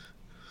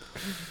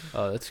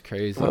 Oh, that's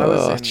crazy. When I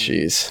was Oh, in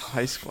jeez.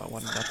 high school, I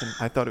wanted nothing.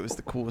 I thought it was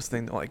the coolest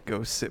thing to like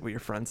go sit with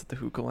your friends at the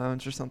hookah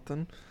lounge or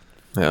something.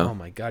 Yeah. Oh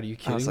my god, are you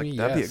kidding I was like, me?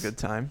 that'd be a Yes. good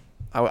time.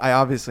 I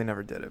obviously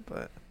never did it,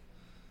 but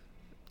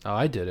Oh,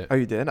 I did it. oh,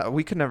 you did?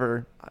 We could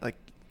never like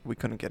we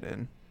couldn't get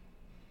in.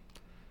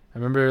 I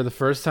remember the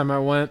first time I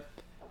went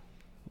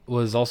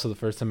was also the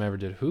first time I ever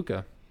did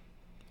hookah.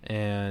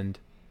 And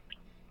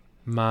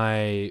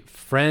my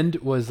friend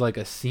was like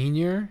a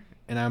senior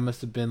and I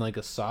must have been like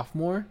a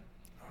sophomore.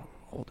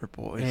 Older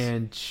boys.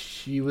 And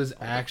she was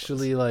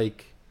actually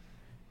like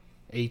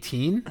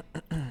 18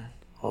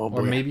 Oh,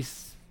 or maybe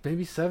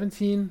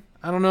 17.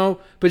 I don't know.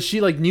 But she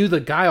like knew the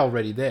guy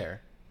already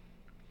there.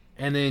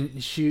 And then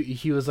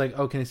he was like,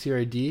 oh, can I see your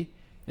ID?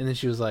 And then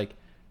she was like,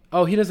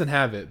 oh, he doesn't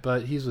have it,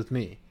 but he's with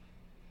me.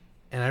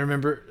 And I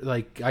remember,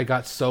 like, I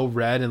got so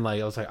red and,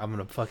 like, I was like, I'm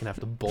going to fucking have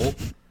to bolt.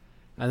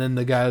 And then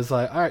the guy was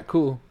like, all right,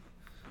 cool.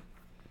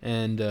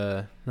 And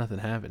nothing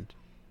happened.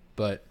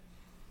 But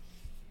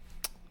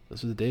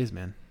those were the days,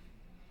 man.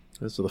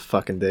 Those are the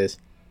fucking days.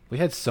 We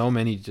had so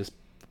many just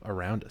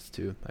around us,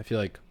 too. I feel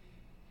like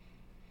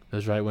it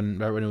was right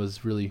when it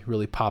was really,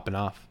 really popping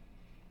off.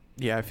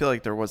 Yeah, I feel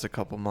like there was a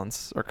couple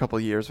months or a couple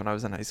years when I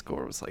was in high school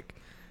where it was like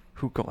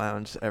hookah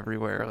lounge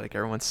everywhere. Like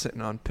everyone's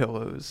sitting on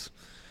pillows.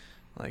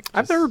 Like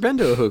I've never been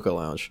to a hookah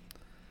lounge.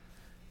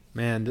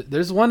 Man,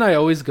 there's one I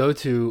always go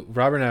to.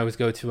 Robert and I always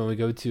go to when we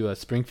go to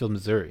Springfield,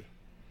 Missouri.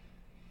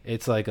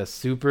 It's like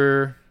it's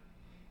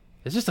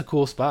just a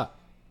cool spot.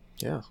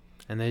 Yeah.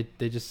 And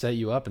they just set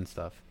you up and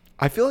stuff.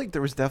 I feel like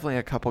there was definitely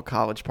a couple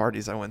college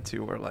parties I went to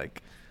where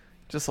like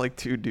just like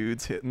two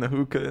dudes hitting the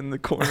hookah in the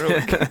corner,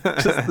 like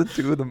just the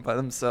two of them by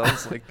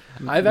themselves. Like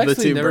I've The actually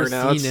two never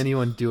burnouts. seen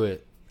anyone do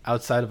it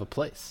outside of a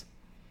place.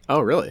 Oh,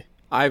 really?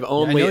 I've I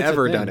only know it's a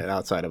ever thing. done it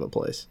outside of a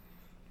place.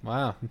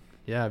 Wow.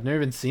 Yeah, I've never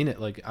even seen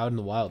it like out in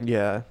the wild.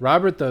 yeah,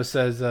 Robert though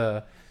says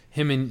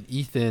him and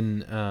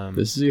Ethan,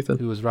 This is Ethan.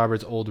 who was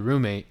Robert's old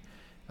roommate,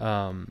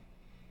 had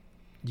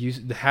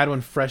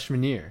one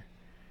freshman year,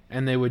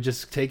 and they would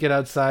just take it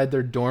outside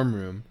their dorm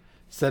room,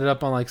 set it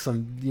up on like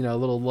some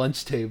little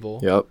lunch table,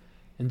 Yep.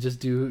 and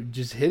just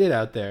hit it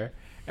out there.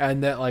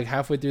 And that like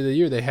halfway through the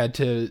year they had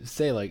to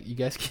say like, you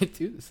guys can't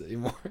do this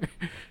anymore.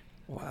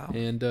 wow.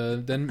 And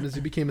then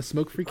Mizzou became a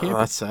smoke-free Oh, campus.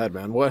 that's sad,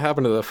 man. What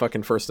happened to the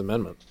fucking First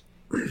Amendment?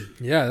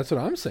 Yeah, that's what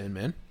I'm saying,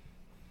 man.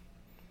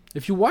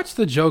 If you watch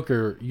The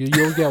Joker,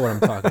 you'll get what I'm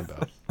talking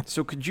about.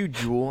 So could you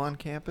Juul on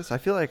campus? I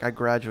feel like I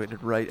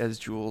graduated right as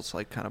Juuls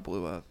like kind of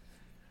blew up.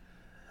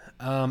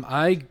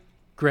 I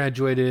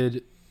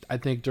graduated, I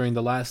think, during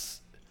the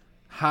last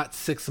hot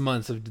 6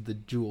 months of the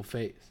Juul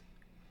phase.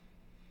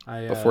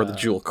 Before the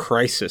Juul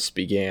crisis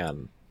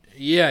began.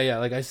 Yeah.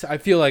 Like I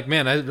feel like,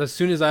 man, as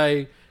soon as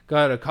I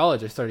got out of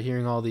college, I started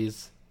hearing all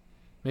these.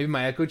 Maybe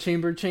my echo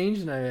chamber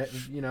changed,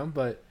 and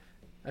but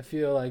I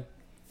feel like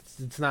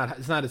it's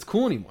not as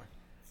cool anymore.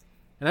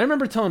 And I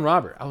remember telling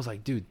Robert, I was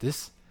like, dude,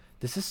 this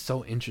is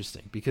so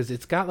interesting because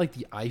it's got like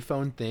the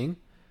iPhone thing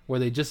where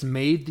they just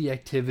made the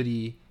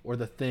activity or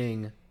the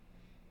thing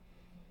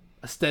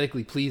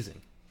aesthetically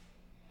pleasing,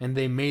 and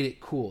they made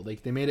it cool.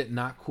 Like they made it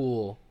not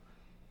cool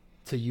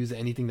to use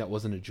anything that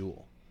wasn't a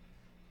Juul.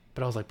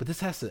 But I was like, but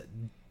this has to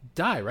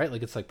die, right?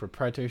 Like it's like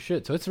proprietary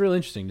shit. So it's really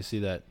interesting to see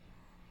that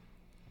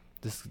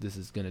this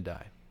is gonna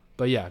die.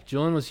 But yeah,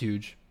 Julian was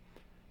huge,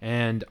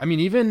 and I mean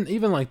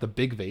even like the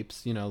big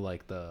vapes, you know,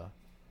 like the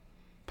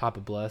Papa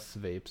Bless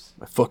vapes.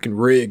 My fucking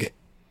rig.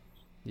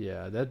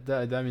 Yeah,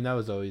 that I mean that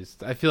was always.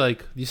 I feel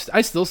like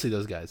I still see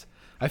those guys.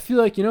 I feel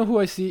like, you know who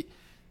I see.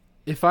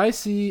 If I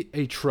see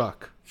a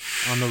truck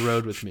on the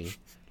road with me,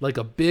 like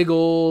a big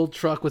old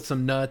truck with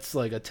some nuts,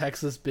 like a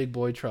Texas big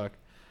boy truck,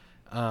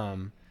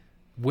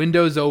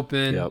 windows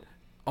open, Yep.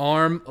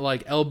 arm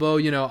like elbow,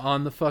 you know,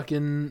 on the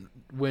fucking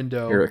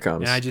window. Here it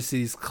comes. And I just see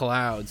these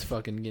clouds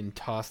fucking getting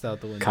tossed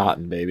out the window.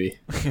 Cotton, baby.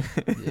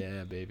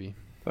 Yeah, baby.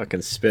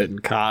 Fucking spitting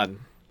cotton.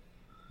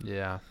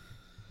 Yeah.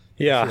 I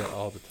see Yeah. that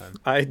all the time.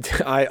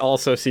 I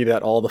also see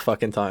that all the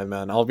fucking time,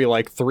 man. I'll be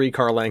like 3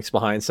 car lengths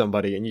behind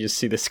somebody and you just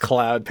see this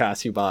cloud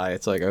pass you by.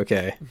 It's like,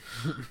 okay.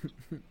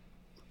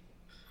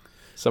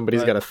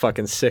 Somebody's But- got a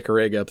fucking sick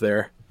rig up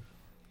there.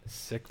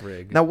 Sick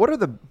rig. Now, what are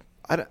the?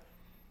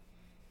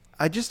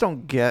 I just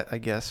don't get. I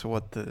guess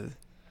what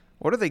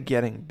are they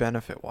getting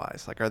benefit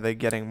wise? Like, are they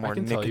getting more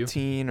can tell you.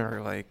 nicotine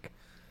or like?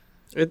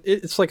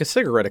 It's like a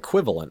cigarette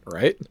equivalent,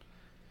 right?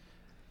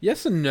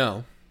 Yes and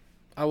no.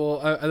 I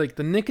like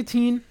the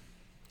nicotine,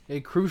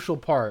 a crucial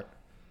part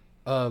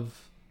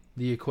of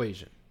the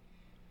equation.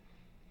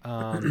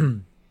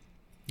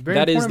 Very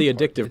That is the important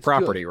part. addictive It's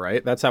property, good.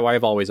 right? That's how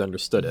I've always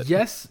understood it.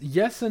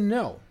 Yes and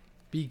no,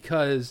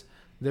 because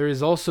there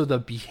is also the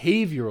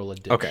behavioral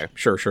addiction. Okay,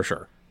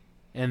 sure.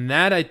 And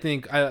that, I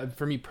think,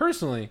 for me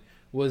personally,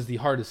 was the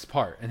hardest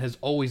part and has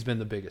always been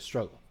the biggest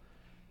struggle.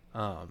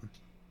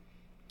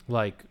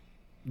 Like,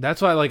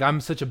 that's why, like,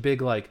 I'm such a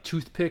big, like,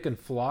 toothpick and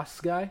floss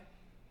guy.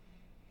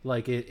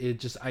 Like, it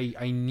just,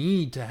 I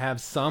need to have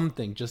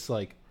something just,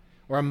 like,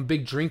 or I'm a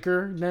big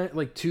drinker,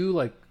 like, too,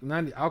 like,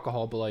 not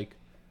alcohol, but, like,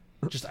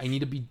 just, I need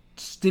to be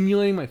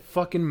stimulating my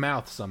fucking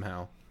mouth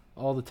somehow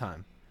all the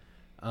time.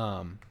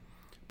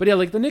 But yeah,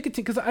 like, the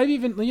nicotine, because I've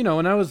even, you know,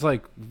 when I was,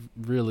 like,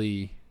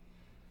 really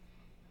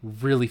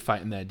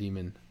fighting that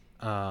demon.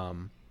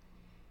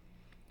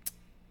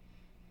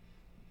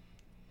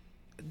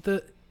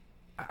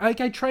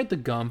 I tried the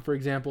gum, for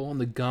example, and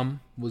the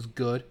gum was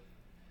good,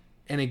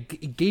 and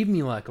it gave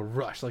me like a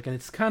rush, like, and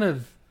it's kind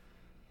of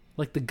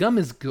like the gum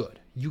is good.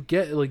 You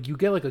get like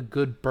a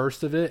good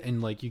burst of it,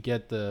 and like you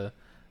get the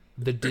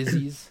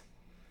dizzies,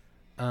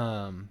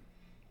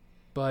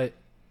 but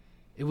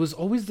it was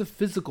always the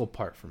physical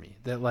part for me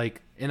that,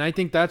 like, and I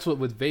think that's what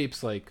with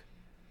vapes, like,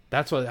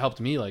 that's what helped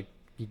me, like,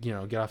 you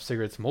know, get off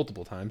cigarettes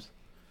multiple times,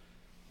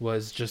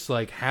 was just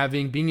like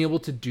being able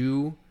to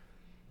do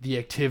the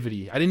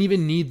activity. I didn't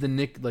even need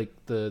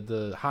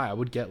the high. I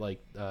would get like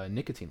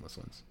nicotineless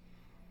ones.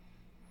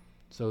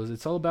 So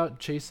it's all about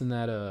chasing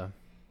that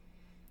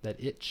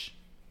itch.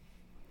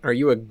 Are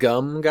you a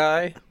gum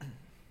guy?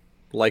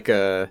 Like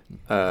a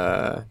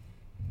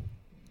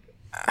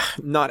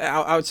not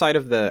outside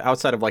of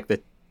like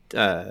the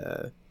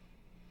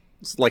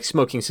like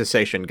smoking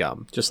cessation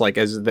gum, just like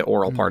as the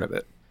oral part of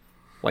it.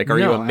 Like, are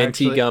you No, a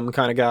minty actually- gum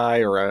kind of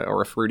guy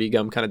or a fruity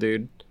gum kind of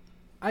dude?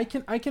 I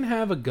can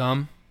have a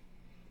gum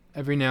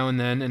every now and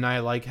then, and I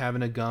like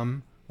having a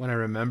gum when I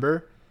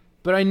remember,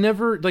 but I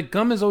never, like,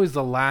 gum is always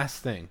the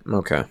last thing.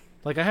 Okay.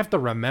 Like, I have to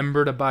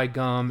remember to buy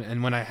gum,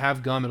 and when I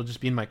have gum, it'll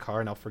just be in my car,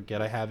 and I'll forget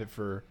I have it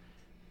for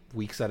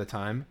weeks at a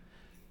time.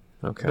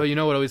 Okay. But you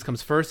know what always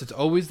comes first? It's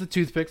always the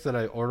toothpicks that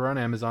I order on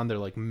Amazon. They're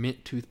like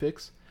mint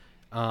toothpicks.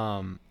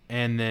 And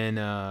then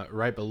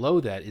right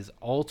below that is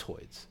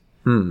Altoids,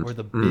 or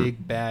the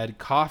big bad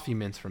coffee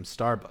mints from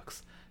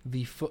Starbucks.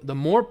 The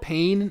more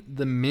pain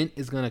the mint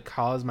is going to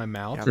cause my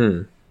mouth,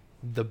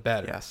 the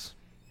better. Yes.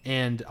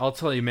 And I'll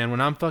tell you, man, when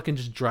I'm fucking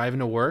just driving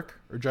to work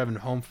or driving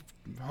home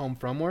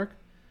from work,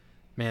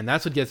 man,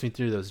 that's what gets me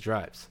through those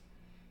drives.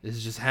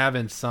 Is just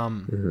having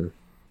some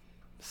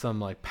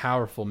like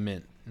powerful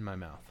mint in my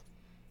mouth.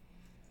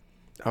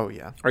 Oh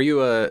yeah. Are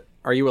you a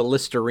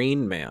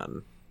Listerine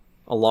man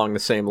along the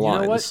same You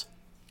lines? know what?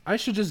 I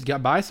should just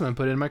buy some and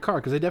put it in my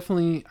car because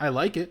I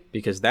like it.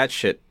 Because that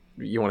shit,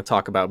 you want to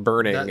talk about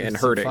burning That and is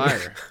some hurting.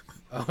 fire.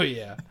 Oh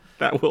yeah.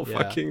 That will Yeah.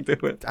 fucking do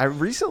it. I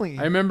recently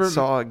I remember-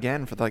 saw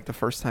again for like the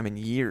first time in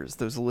years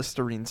those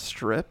Listerine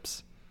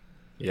strips.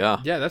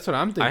 Yeah. Yeah, that's what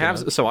I'm thinking.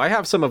 I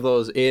have some of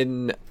those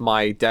in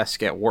my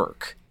desk at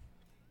work.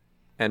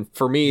 And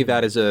for me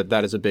that is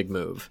a big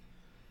move.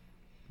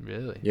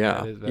 Really?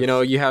 Yeah. That is- You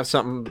know, you have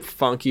something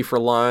funky for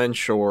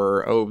lunch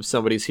or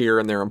somebody's here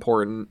and they're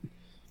important.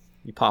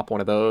 You pop one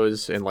of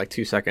those in like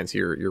 2 seconds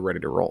you're ready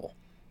to roll.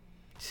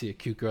 See a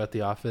cute girl at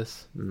the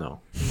office.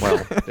 No.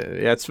 Well,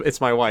 yeah, it's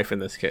my wife in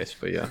this case,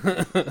 but yeah.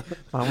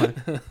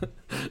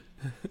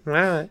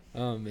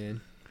 Oh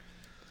man.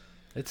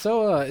 It's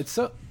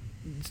so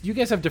you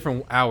guys have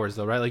different hours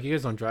though, right? Like you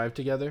guys don't drive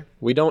together?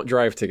 We don't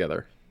drive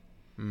together.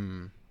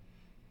 Do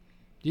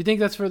you think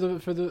that's for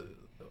the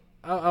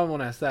I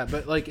won't ask that,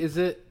 but like is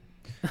it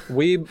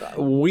We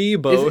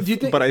both, do you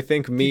think- but I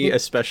think do you me think-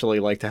 especially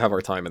like to have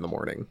our time in the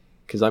morning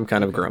because I'm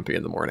kind of grumpy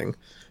in the morning,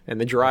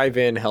 and the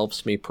drive-in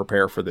helps me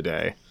prepare for the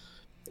day,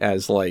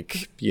 as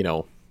like, you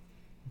know,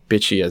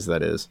 bitchy as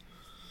that is.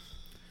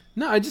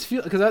 No, I just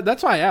feel because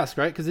that's why I asked,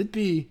 right? Because it'd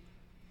be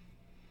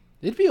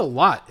It'd be a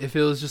lot if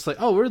it was just like,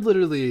 oh, we're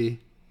literally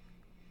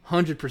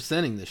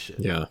 100%ing this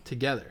shit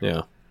together.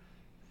 Yeah.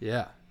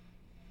 Yeah.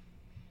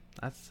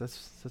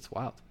 That's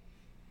wild.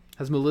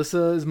 Is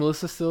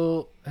Melissa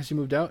still, has she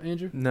moved out,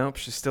 Andrew? Nope,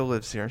 she still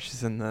lives here.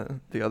 She's in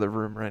the other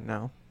room right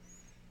now.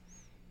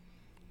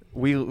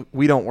 We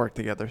don't work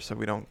together, so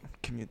we don't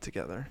commute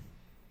together.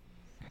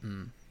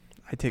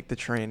 I take the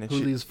train. And Who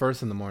leaves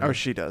first in the morning? Oh,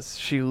 she does.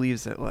 She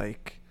leaves at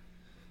like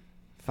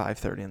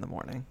 5:30 in the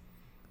morning.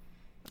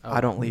 Oh.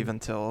 I don't leave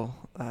until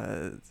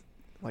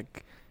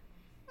like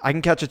I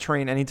can catch a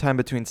train anytime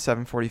between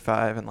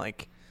 7:45 and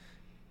like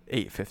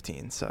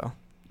 8:15. So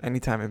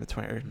anytime in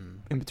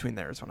between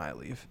there is when I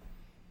leave.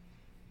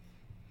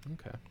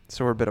 Okay.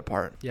 So we're a bit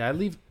apart. Yeah, I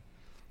leave.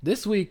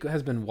 This week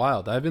has been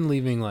wild. I've been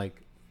leaving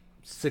like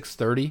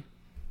 6:30,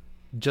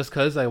 just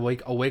cause I'll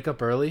wake up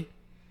early.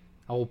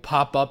 I will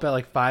pop up at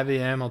like 5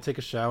 a.m. I'll take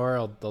a shower.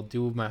 I'll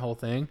do my whole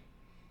thing.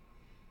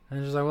 And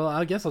it's just like, well,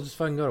 I guess I'll just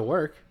fucking go to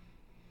work.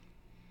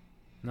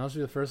 And I'll just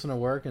be the first one to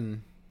work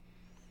and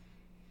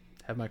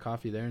have my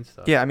coffee there and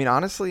stuff. Yeah, I mean,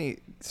 honestly,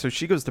 so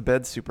she goes to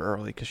bed super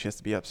early because she has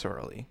to be up so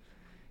early.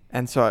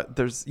 And so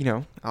there's,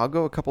 I'll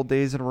go a couple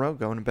days in a row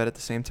going to bed at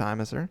the same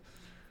time as her.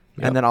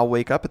 Yep. And then I'll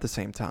wake up at the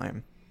same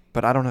time.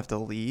 But I don't have to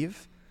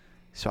leave.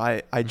 So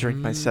I drink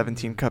my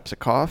 17 cups of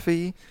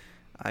coffee.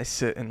 I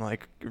sit and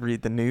like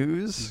read the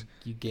news.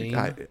 You game?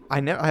 I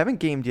haven't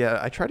gamed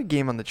yet. I tried to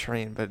game on the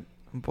train, but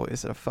boy,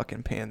 is it a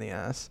fucking pain in the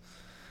ass.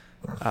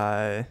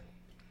 I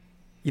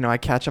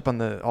catch up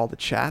on all the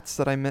chats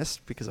that I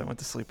missed because I went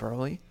to sleep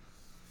early.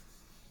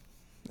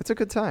 It's a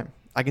good time.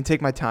 I can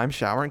take my time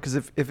showering because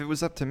if it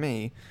was up to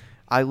me,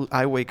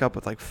 I wake up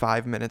with like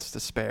 5 minutes to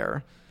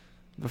spare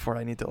before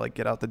I need to like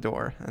get out the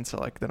door, and so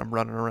like then I'm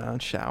running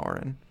around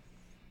showering,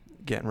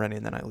 getting ready,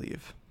 and then I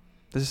leave.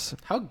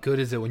 How good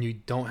is it when you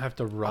don't have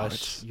to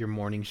rush your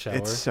morning shower?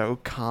 It's so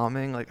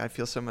calming. Like I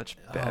feel so much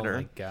better. Oh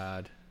my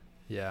god,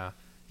 yeah.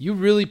 You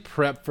really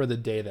prep for the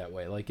day that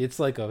way. Like it's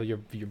like your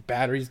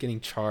battery's getting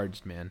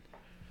charged, man.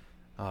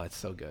 Oh, it's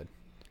so good.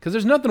 Because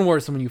there's nothing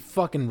worse than when you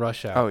fucking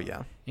rush out. Oh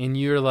yeah. And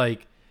you're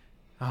like,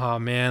 oh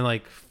man,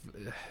 like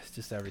it's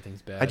just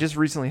everything's bad. I just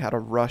recently had to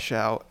rush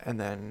out and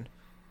then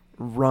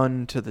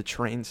run to the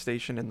train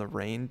station in the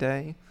rain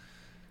day.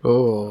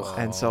 Oh.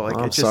 And so like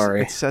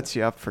it sets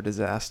you up for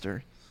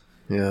disaster.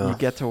 Yeah. You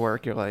get to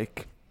work, you're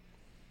like,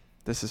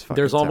 this is fucking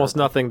There's almost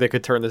terrible. nothing that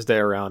could turn this day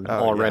around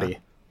already. Yeah.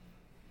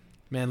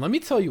 Man, let me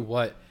tell you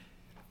what.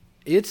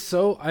 It's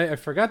so I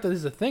forgot that this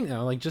is a thing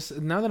now. Like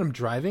just now that I'm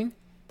driving,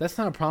 that's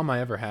not a problem I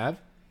ever have.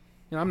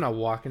 I'm not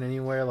walking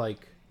anywhere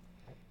like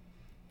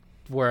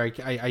where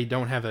I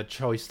don't have a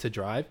choice to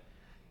drive.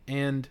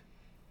 And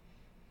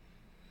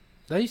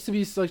that used to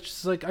be like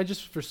just like I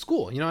just for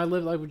school. I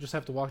would just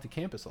have to walk to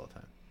campus all the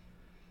time.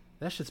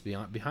 That shit's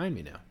behind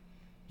me now.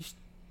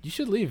 You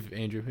should leave,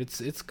 Andrew.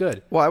 It's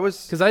good. Well,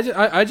 because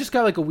I just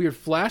got like a weird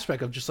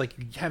flashback of just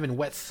like having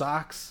wet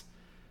socks,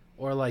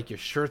 or like your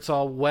shirt's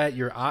all wet,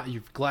 your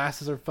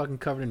glasses are fucking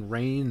covered in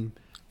rain,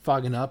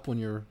 fogging up when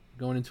you're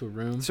going into a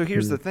room. So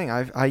here's the thing.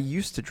 I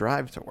used to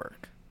drive to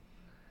work.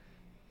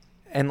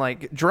 And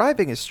like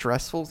driving is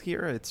stressful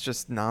here. It's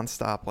just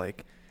nonstop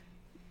like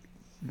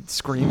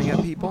screaming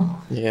at people.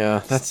 Yeah,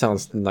 that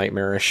sounds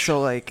nightmarish.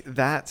 So like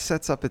that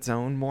sets up its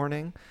own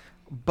morning.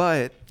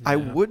 But yeah. I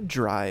would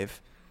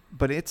drive,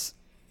 but it's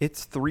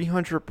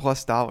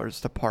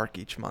 $300+ to park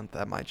each month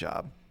at my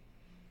job.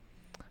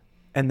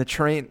 And the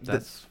train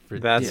that's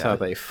how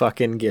they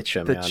fucking get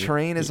you, man. The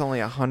train is only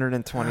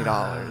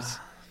 $120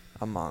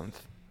 a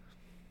month.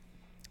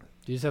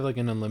 Do you just have like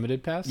an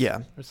unlimited pass?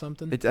 Yeah. Or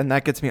something? And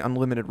that gets me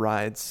unlimited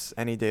rides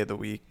any day of the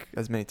week,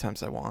 as many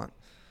times as I want.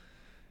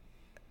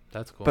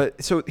 That's cool.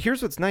 But so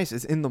here's what's nice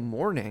is in the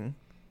morning,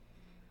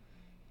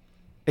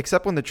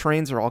 except when the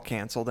trains are all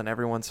canceled and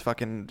everyone's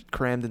fucking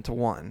crammed into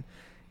one,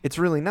 it's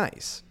really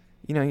nice.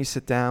 You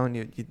sit down,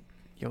 you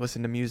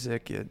listen to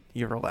music,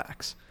 you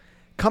relax.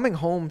 Coming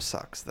home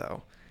sucks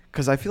though,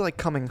 because I feel like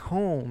coming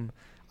home,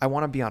 I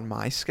want to be on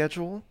my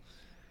schedule,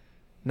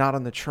 not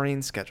on the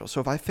train schedule. So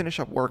if I finish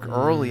up work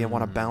early and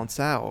want to bounce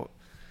out,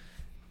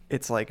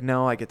 it's like,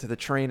 no, I get to the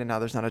train and now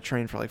there's not a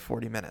train for like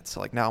 40 minutes. So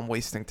like now I'm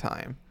wasting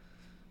time.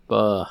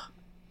 So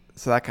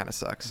that kind of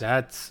sucks.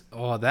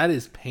 That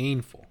is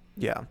painful.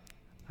 Yeah.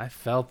 I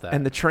felt that.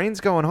 And the train's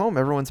going home.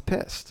 Everyone's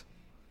pissed.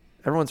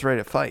 Everyone's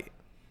ready to fight.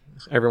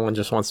 Everyone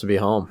just wants to be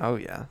home. Oh,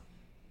 yeah.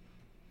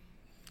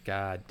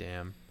 God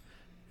damn.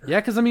 Yeah,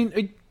 because, I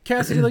mean,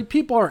 Cassidy, like,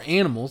 people are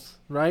animals,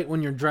 right?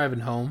 When you're driving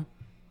home.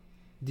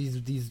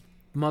 These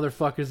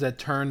motherfuckers that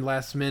turn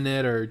last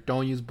minute or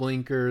don't use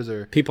blinkers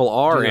or... People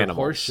are animals.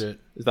 Horse shit.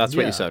 That's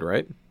what you said,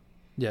 right?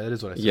 Yeah, that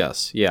is what I said.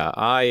 Yes, yeah.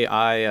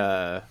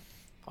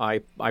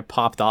 I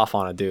popped off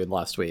on a dude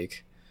last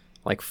week.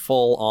 Like,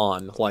 full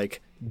on.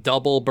 Like,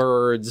 double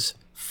birds,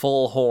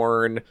 full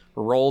horn,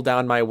 roll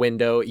down my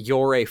window.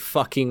 You're a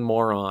fucking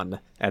moron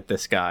at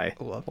this guy.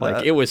 Love like,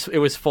 that. it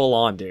was full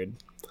on, dude.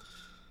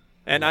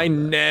 And I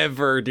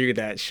never do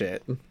that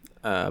shit.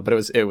 But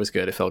it was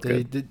good. It felt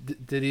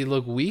good. Did he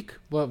look weak?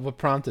 What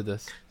prompted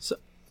this? So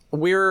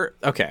we're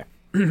okay.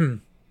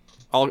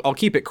 I'll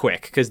keep it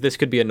quick because this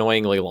could be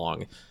annoyingly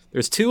long.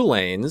 There's 2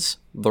 lanes.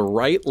 The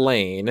right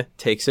lane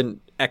takes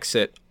an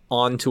exit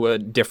onto a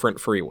different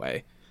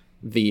freeway.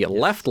 The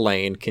left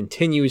lane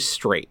continues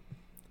straight.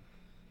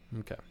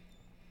 Okay.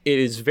 It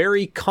is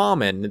very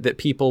common that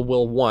people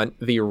will want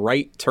the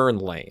right turn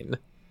lane.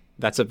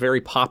 That's a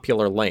very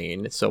popular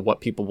lane. So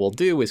what people will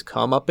do is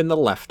come up in the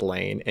left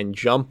lane and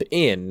jump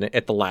in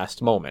at the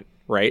last moment,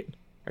 right?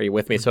 Are you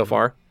with me so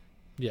far?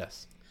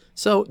 Yes.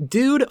 So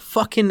dude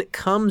fucking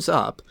comes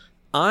up.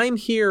 I'm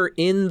here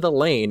in the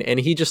lane and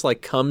he just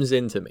like comes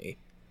into me.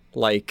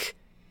 Like,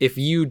 if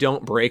you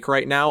don't brake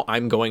right now,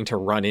 I'm going to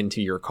run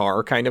into your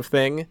car kind of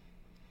thing.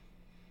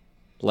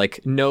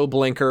 Like, no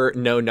blinker,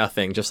 no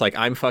nothing. Just like,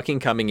 I'm fucking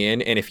coming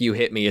in, and if you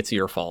hit me, it's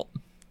your fault.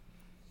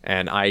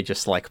 And I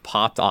just like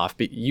popped off.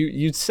 But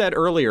you said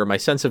earlier, my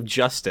sense of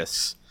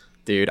justice,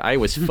 dude, I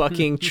was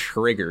fucking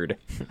triggered.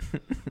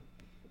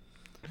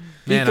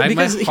 Man,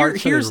 because my heart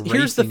here's started the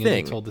racing when you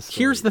thing. told the story.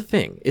 Here's the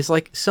thing. Is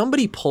like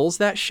somebody pulls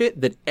that shit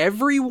that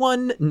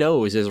everyone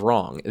knows is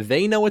wrong.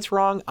 They know it's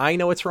wrong. I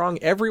know it's wrong.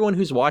 Everyone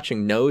who's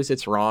watching knows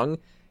it's wrong.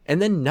 And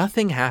then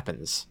nothing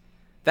happens.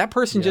 That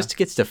person just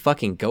gets to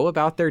fucking go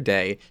about their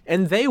day,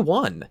 and they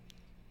won.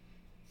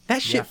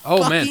 That shit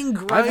fucking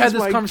grinds I've had this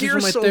my conversation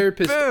with my gears so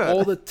therapist bad.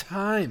 all the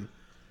time.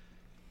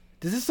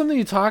 Is this something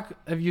you've talked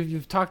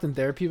in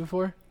therapy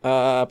before?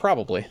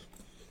 Probably.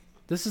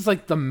 This is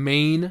like the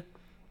main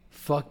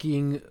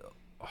fucking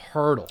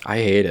hurdle I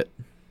hate it.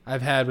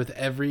 I've had with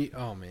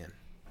oh man.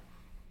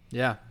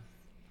 Yeah.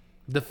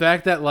 The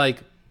fact that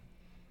like,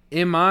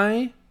 is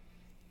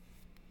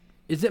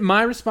it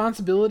my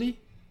responsibility?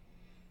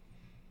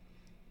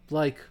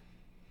 Like,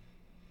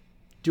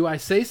 do I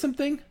say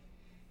something?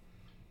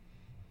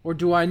 Or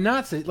do I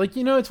not say, like,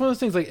 you know, it's one of those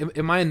things like,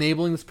 am I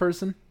enabling this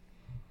person?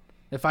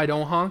 If I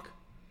don't honk?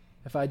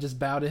 If I just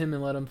bow to him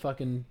and let him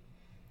fucking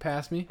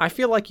pass me? I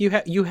feel like you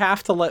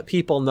have to let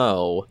people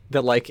know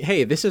that, like,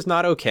 hey, this is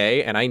not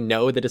okay, and I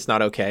know that it's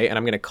not okay, and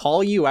I'm going to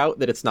call you out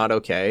that it's not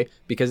okay,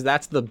 because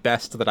that's the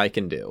best that I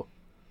can do.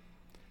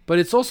 But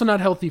it's also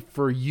not healthy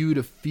for you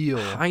to feel.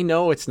 I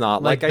know it's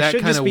not. Like I that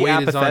should kind just of be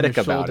weight is on apathetic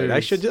your about it.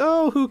 I should,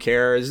 shoulders. who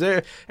cares?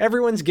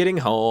 Everyone's getting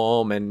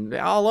home, and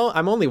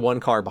I'm only 1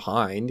 car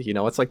behind. You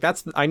know, it's like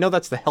I know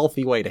that's the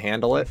healthy way to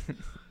handle it.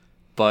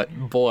 But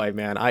boy,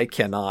 man, I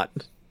cannot.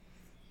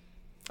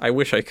 I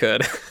wish I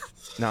could.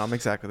 No, I'm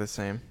exactly the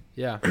same.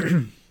 Yeah.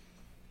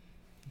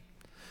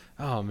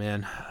 Oh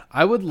man,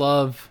 I would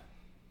love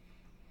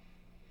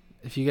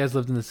if you guys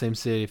lived in the same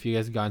city. If you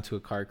guys got into a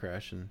car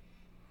crash and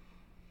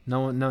no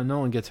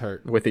one gets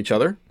hurt. With each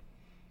other?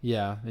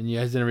 Yeah, and you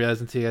guys didn't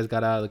realize until you guys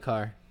got out of the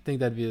car. I think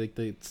that'd be like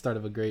the start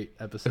of a great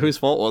episode. Whose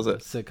fault was it?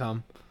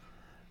 Sitcom.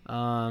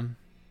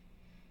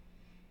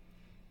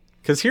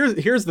 Because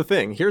here's the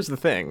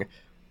thing.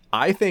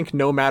 I think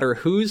no matter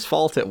whose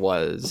fault it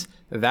was,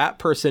 that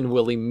person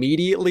will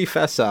immediately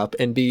fess up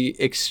and be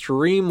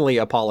extremely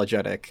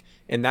apologetic,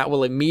 and that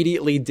will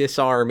immediately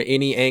disarm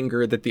any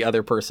anger that the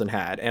other person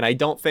had. And I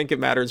don't think it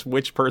matters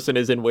which person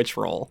is in which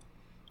role.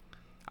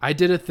 I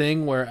did a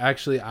thing where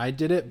actually I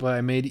did it, but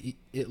I made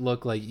it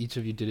look like each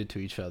of you did it to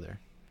each other.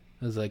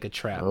 It was like a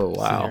trap. Oh,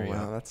 wow. Scenario.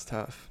 Wow, that's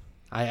tough.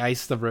 I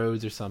iced the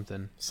roads or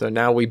something. So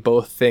now we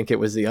both think it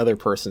was the other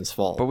person's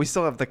fault. But we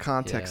still have the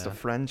context Yeah. of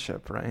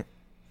friendship, right?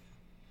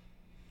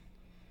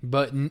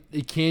 But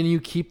can you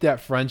keep that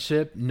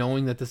friendship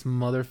knowing that this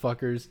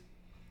motherfucker's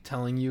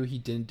telling you he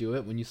didn't do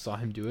it when you saw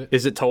him do it?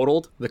 Is it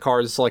totaled? The car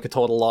is like a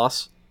total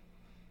loss,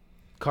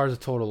 Car's a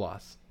total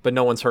loss. but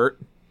no one's hurt?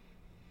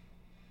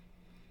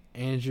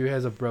 Andrew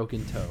has a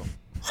broken toe.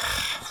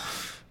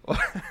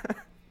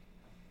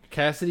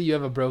 Cassidy, you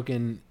have a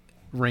broken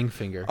ring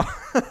finger.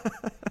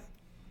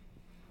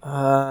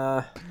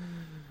 I'm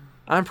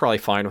probably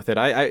fine with it.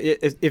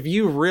 If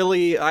you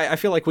really, I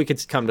feel like we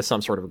could come to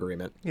some sort of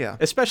agreement. Yeah.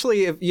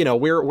 Especially if, you know,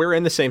 we're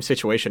in the same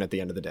situation at the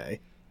end of the day.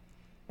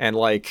 And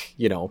like,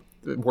 you know,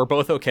 we're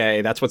both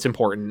okay. That's what's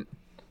important.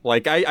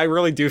 Like, I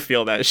really do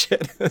feel that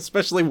shit,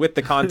 especially with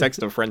the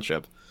context of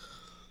friendship.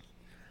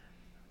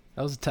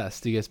 That was a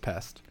test. You guys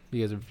passed.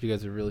 You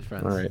guys are really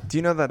friends. All right. Do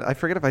you know that, I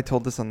forget if I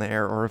told this on the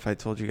air or if I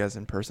told you guys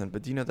in person,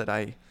 but do you know that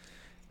I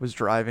was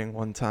driving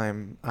one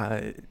time,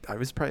 I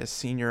was probably a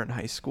senior in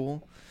high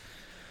school.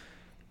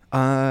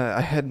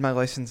 I had my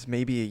license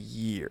maybe a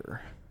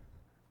year.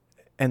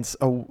 And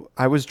so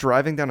I was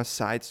driving down a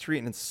side street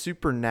and it's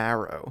super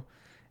narrow.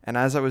 And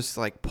as I was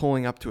like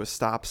pulling up to a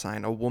stop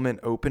sign, a woman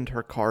opened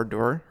her car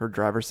door, her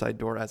driver's side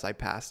door, as I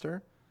passed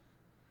her.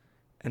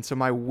 And so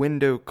my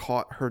window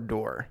caught her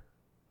door.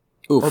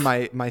 Oof. Or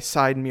my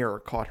side mirror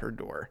caught her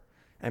door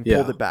and Yeah.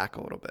 pulled it back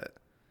a little bit.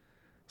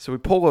 So we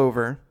pull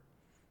over.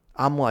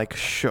 I'm like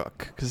shook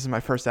because this is my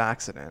first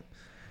accident.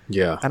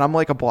 Yeah. And I'm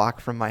like a block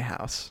from my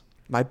house.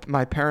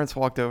 My parents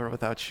walked over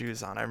without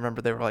shoes on. I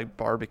remember they were like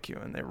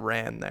barbecuing. They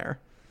ran there.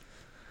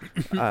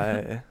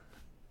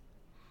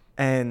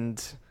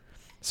 And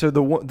so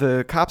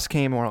the cops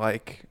came and were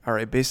like, all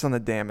right, based on the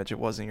damage, it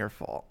wasn't your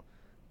fault.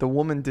 The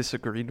woman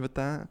disagreed with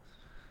that.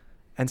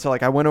 And so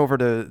like I went over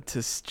to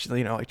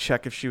you know, like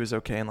check if she was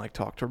okay and like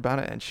talk to her about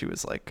it. And she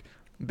was like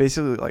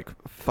basically like,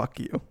 fuck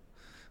you.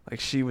 Like,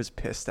 she was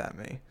pissed at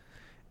me.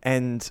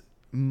 And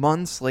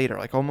months later,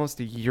 like almost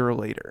a year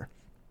later,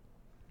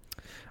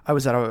 I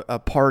was at a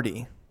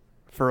party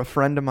for a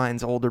friend of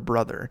mine's older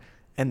brother,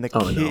 and the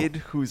kid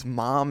whose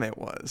mom it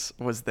was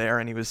there,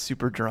 and he was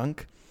super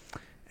drunk,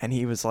 and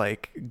he was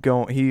like,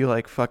 he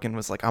like fucking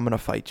was like, I'm gonna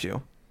fight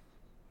you.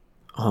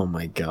 Oh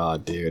my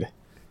God, dude.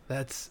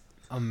 That's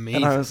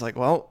amazing. And I was like,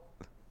 well,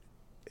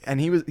 and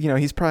he was,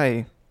 he's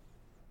probably,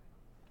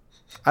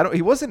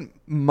 he wasn't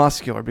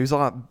muscular, but he was a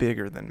lot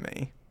bigger than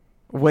me,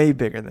 way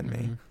bigger than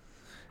me.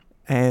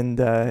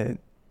 And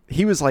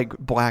he was like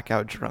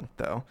blackout drunk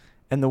though.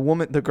 And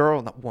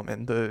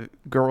the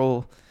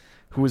girl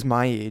who was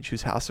my age,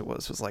 whose house it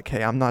was like,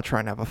 hey, I'm not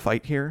trying to have a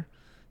fight here.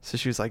 So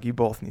she was like, you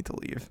both need to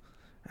leave.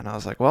 And I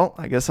was like, well,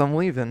 I guess I'm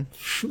leaving.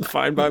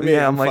 Fine by me.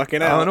 Yeah, I'm like,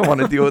 fucking out. I don't want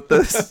to deal with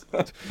this.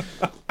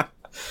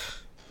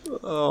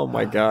 Oh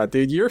my God,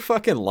 dude, you're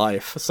fucking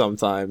life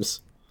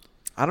sometimes.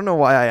 I don't know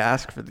why I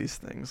ask for these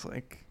things.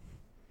 Like,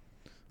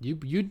 you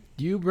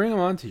bring them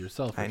on to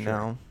yourself. I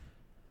know.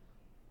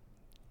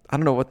 I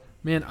don't know what.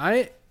 Man,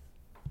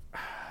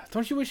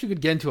 don't you wish you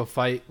could get into a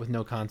fight with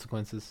no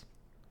consequences?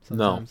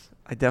 Sometimes. No,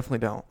 I definitely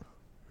don't.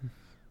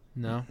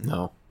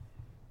 No.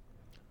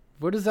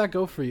 Where does that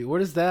go for you? Where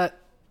does that?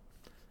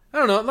 I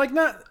don't know. Like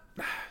not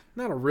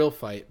a real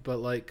fight, but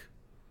like.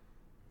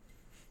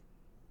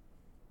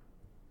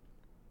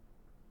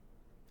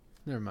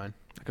 Never mind.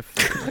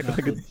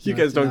 You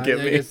guys don't get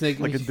me.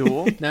 Like a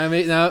duel? No,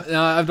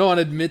 I don't want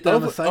to admit that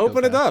I'm a psychopath.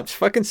 Open it up. Just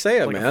fucking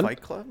say it, like man. A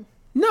Fight Club?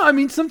 No, I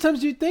mean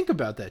sometimes you think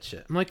about that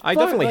shit. I'm like, I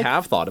definitely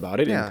have thought about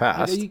it in the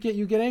past. You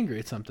get angry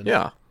at something.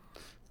 Yeah.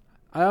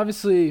 I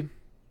obviously.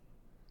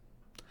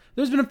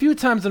 There's been a few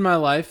times in my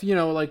life,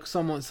 like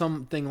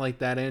something like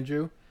that,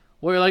 Andrew,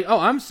 where you're like, oh,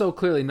 I'm so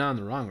clearly not in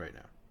the wrong right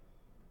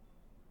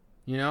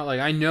now. Like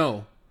I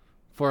know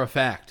for a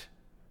fact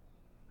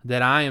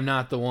that I am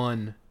not the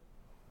one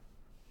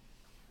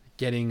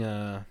doing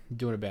a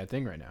bad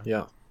thing right now.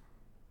 Yeah.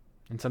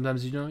 And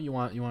sometimes you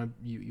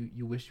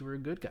wish you were a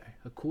good guy,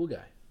 a cool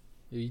guy.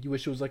 You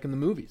wish it was like in the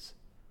movies.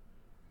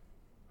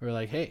 Where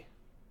like, hey,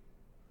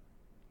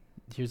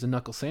 here's a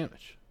knuckle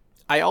sandwich.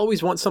 I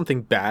always want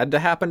something bad to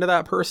happen to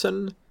that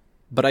person,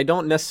 but I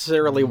don't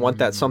necessarily want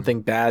that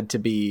something bad to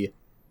be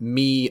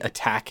me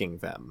attacking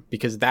them,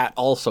 because that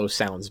also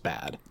sounds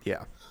bad.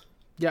 Yeah.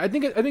 Yeah, I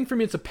think for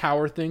me it's a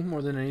power thing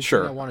more than anything.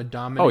 Sure. I want to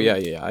dominate. Oh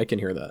yeah, I can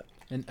hear that.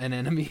 An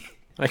enemy.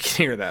 I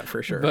can hear that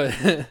for sure.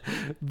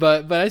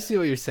 But I see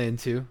what you're saying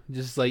too.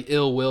 Just like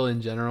ill will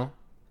in general.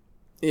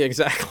 Yeah,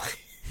 exactly.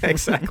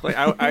 Exactly.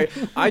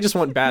 I just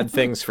want bad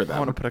things for them. I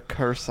want to put a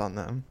curse on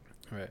them.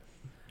 Right.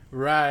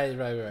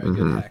 Mm-hmm.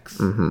 Good hex.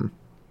 Mm-hmm.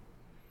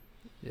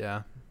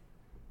 Yeah.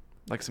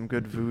 Like some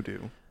good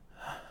voodoo.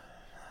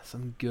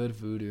 Some good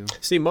voodoo.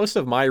 See, most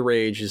of my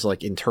rage is like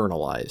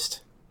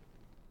internalized.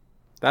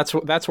 That's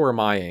where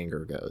my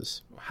anger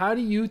goes. How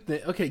do you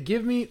think? Okay,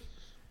 give me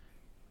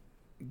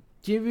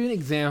an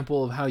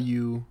example of how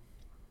you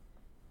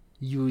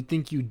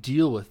think you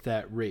deal with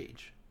that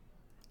rage,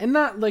 and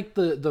not like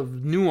the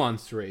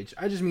nuanced rage.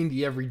 I just mean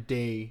the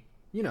everyday,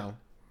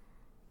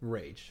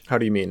 rage. How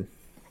do you mean?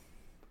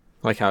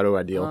 Like, how do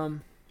I deal?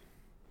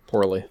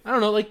 Poorly. I don't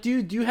know. Like,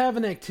 do you have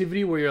an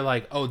activity where you're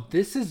like, oh,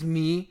 this is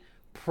me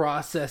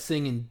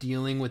processing and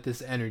dealing with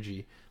this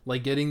energy,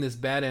 like getting this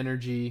bad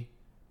energy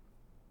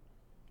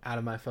out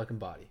of my fucking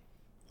body?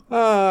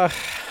 I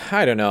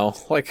don't know.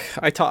 Like,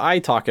 I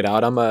talk it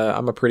out. I'm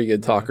a pretty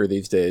good talker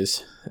these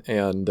days,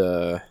 and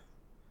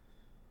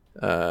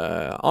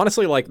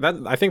honestly, like that,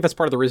 I think that's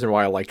part of the reason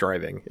why I like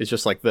driving. It's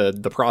just like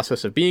the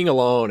process of being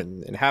alone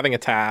and having a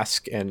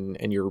task, and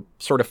you're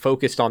sort of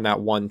focused on that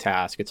one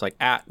task. It's like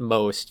at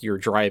most you're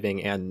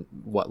driving and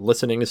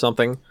listening to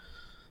something.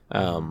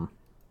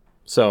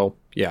 So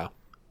yeah,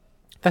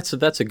 that's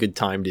a good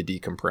time to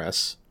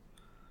decompress.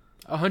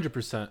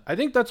 100%. I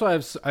think that's why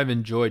I've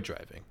enjoyed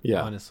driving.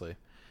 Yeah. Honestly,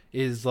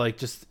 is like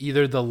just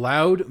either the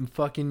loud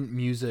fucking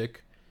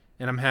music,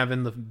 and I'm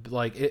having the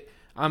like it.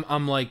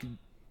 I'm like.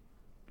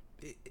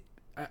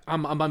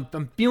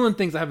 I'm feeling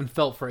things I haven't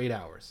felt for 8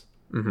 hours,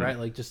 right?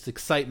 Like just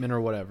excitement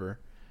or whatever,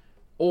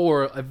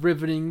 or a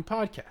riveting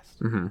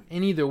podcast.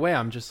 And either way,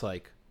 I'm just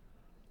like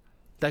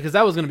that, because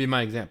that was going to be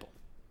my example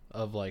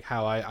of like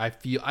how I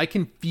feel. I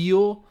can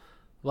feel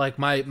like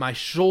my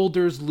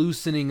shoulders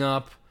loosening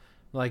up,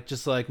 like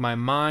just like my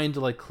mind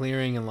like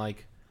clearing, and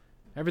like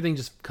everything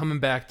just coming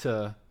back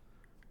to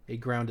a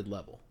grounded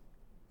level.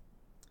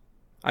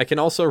 I can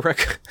also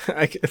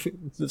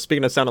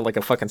speaking of sounding like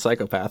a fucking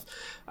psychopath,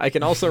 I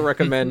can also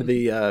recommend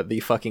the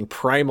fucking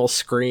primal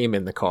scream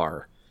in the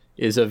car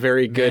is a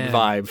very good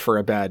vibe for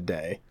a bad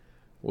day,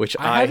 which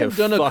I have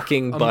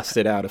fucking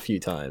busted out a few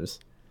times.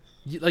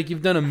 Like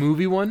you've done a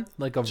movie one,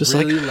 like a just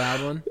really like,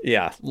 loud one.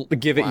 Yeah,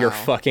 give it your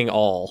fucking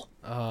all.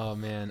 Oh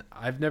man,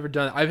 I've never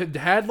done. I've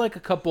had like a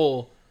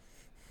couple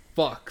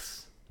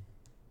fucks.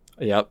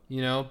 Yep.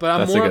 But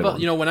I'm more of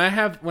a when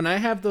I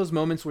have those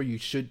moments where you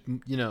should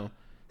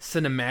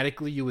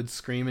cinematically you would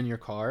scream in your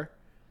car.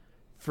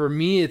 For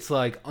me, it's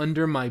like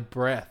under my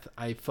breath,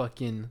 I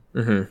fucking,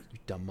 you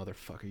dumb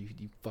motherfucker,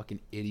 you fucking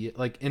idiot.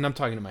 Like, and I'm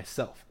talking to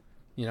myself,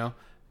 you know?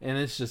 And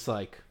it's just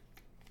like,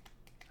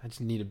 I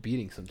just need a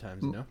beating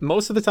sometimes, you know?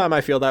 Most of the time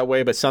I feel that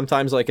way, but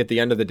sometimes, like, at the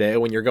end of the day,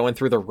 when you're going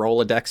through the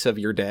Rolodex of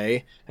your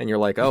day and you're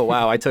like, oh,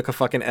 wow, I took a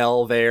fucking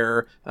L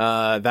there.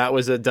 That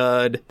was a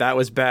dud. That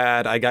was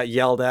bad. I got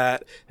yelled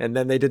at. And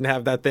then they didn't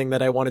have that thing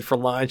that I wanted for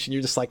lunch. And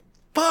you're just like,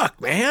 fuck,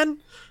 man.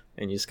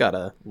 And you just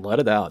gotta let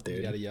it out, dude.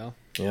 You gotta yell.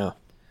 Yeah.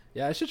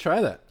 Yeah, I should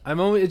try that.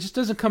 It just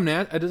doesn't come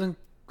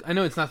I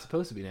know it's not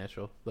supposed to be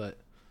natural, but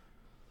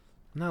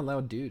I'm not a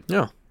loud dude.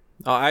 Yeah.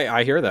 Oh,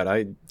 I hear that.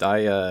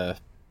 I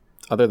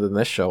other than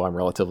this show, I'm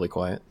relatively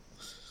quiet.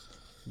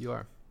 You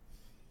are.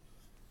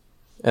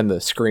 And the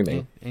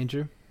screaming. Hey,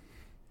 Andrew,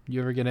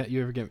 you ever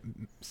get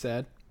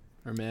sad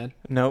or mad?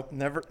 Nope,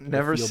 never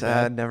feel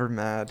sad, bad? never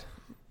mad.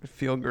 I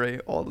feel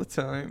great all the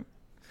time.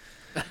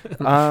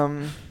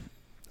 I'm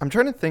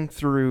trying to think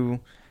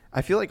through.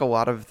 I feel like a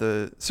lot of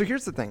so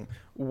here's the thing.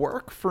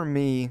 Work for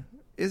me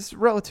is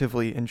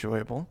relatively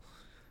enjoyable.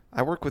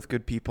 I work with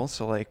good people,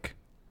 so like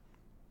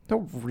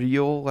no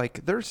real,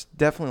 like, there's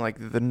definitely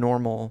like the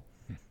normal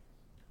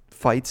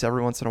fights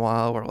every once in a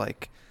while, or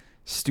like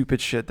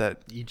stupid shit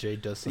that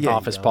EJ does something.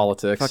 Office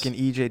politics. fucking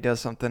EJ does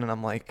something and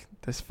I'm like,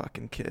 this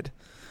fucking kid.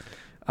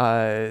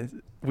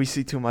 We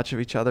see too much of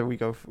each other. We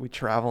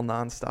travel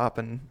nonstop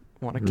and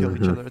want to kill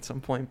each other at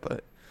some point,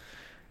 but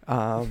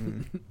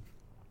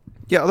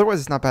yeah, otherwise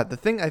it's not bad. The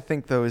thing I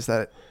think though is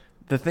that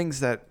the things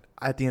that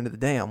at the end of the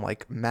day I'm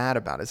like mad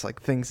about is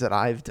like things that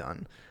I've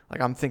done.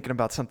 Like I'm thinking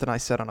about something I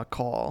said on a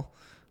call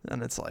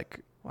and it's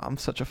like, wow, I'm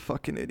such a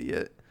fucking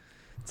idiot.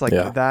 It's like,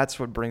 that's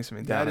what brings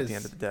me down at the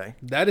end of the day.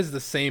 That is the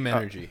same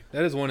energy.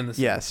 That is one in the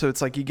same. Yeah, so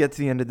it's like you get to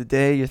the end of the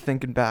day, you're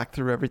thinking back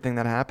through everything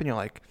that happened. You're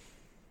like,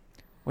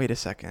 wait a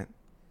second.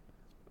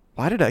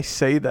 Why did I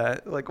say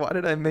that? Like, why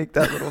did I make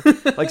that little...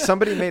 like,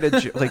 somebody made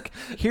a... like,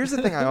 here's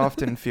the thing I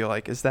often feel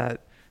like is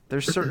that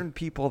there's certain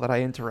people that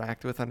I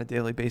interact with on a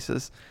daily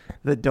basis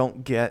that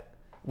don't get...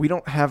 we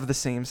don't have the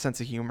same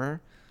sense of humor.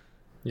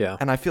 Yeah.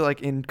 And I feel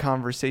like in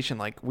conversation,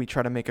 like, we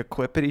try to make a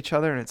quip at each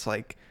other and it's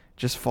like...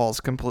 just falls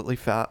completely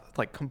flat.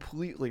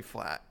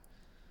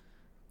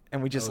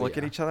 And we just look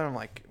at each other and I'm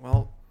like,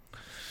 well,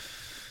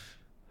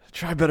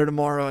 try better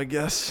tomorrow, I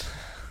guess.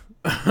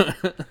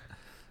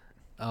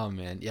 Oh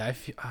man, yeah,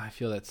 I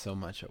feel that so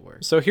much at work.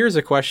 So here's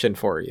a question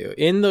for you.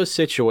 In those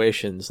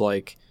situations,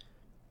 like,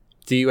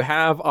 do you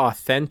have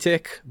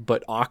authentic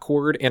but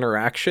awkward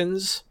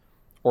interactions,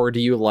 or do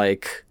you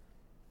like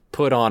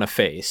put on a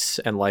face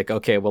and like,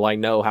 okay, well, I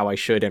know how I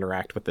should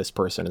interact with this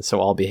person, and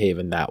so I'll behave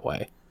in that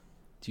way?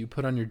 Do you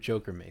put on your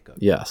Joker makeup?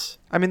 Yes.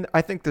 I mean,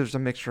 I think there's a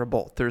mixture of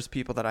both. There's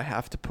people that I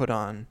have to put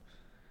on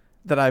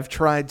that I've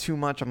tried too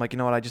much. I'm like, you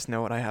know what? I just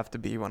know what I have to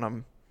be when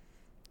I'm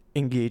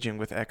engaging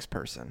with X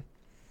person.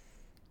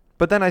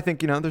 But then I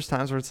think, you know, there's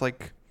times where it's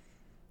like,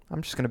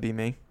 I'm just going to be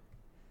me.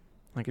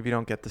 Like, if you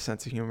don't get the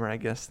sense of humor, I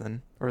guess,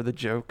 then, or the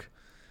joke,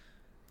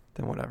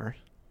 then whatever.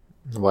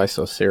 Why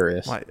so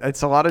serious? Why?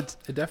 It's a lot of,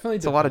 It definitely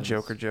it's a lot of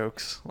depends. Joker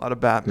jokes, a lot of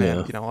Batman,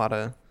 Yeah. you know, a lot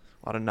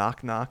of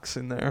knock knocks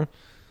in there.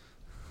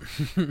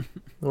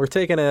 We're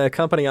taking a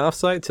company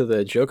offsite to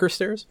the Joker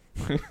stairs.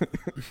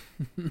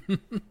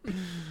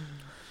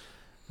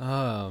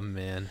 Oh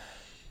man,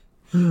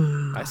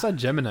 I saw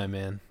Gemini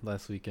Man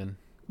last weekend.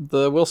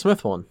 The Will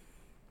Smith one.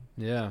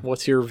 Yeah,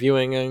 What's your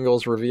viewing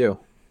angles review?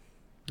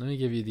 let me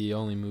give you the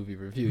only movie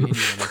review you need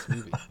on this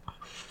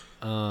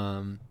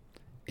movie.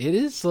 It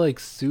is like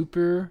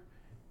super.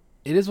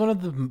 It is one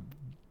of the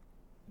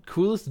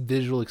coolest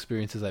visual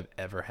experiences I've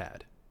ever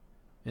had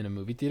in a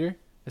movie theater.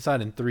 I saw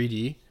it in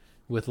 3D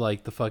with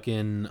like the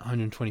fucking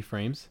 120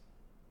 frames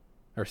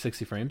or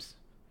 60 frames.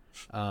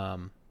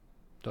 That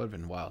would have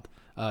been wild.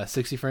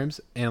 60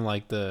 frames and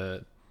like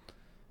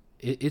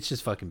it's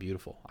just fucking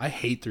beautiful. I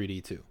hate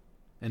 3D too.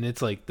 And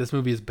it's like this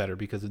movie is better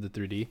because of the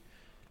 3D.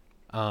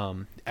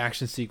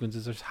 Action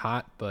sequences are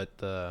hot, but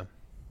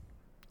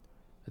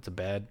it's a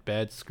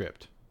bad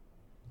script.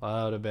 A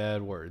lot of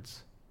bad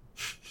words.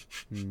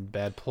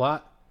 Bad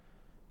plot.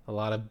 A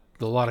lot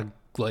of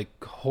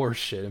like horse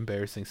shit,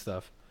 embarrassing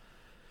stuff.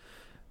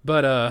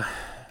 But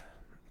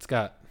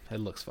it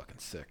looks fucking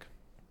sick.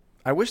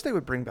 I wish they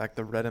would bring back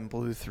the red and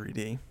blue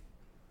 3D.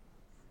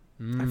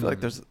 I feel like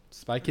there's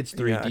Spy Kids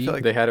 3D. Yeah, I feel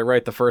like They had it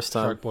right the first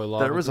time. Shark Boy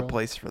Lava there was a Girl.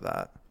 place for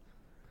that.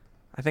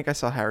 I think I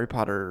saw Harry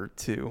Potter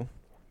 2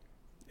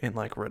 in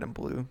like red and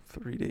blue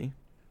 3D.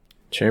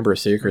 Chamber of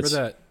Secrets.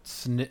 Remember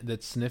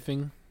that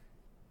sniffing,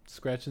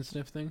 scratch and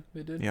sniff thing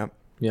they did? Yep.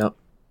 Yep.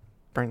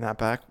 Bring that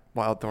back.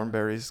 Wild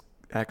Thornberry's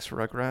ex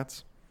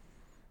Rugrats.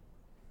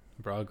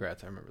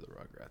 Rugrats. I remember the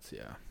Rugrats.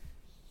 Yeah.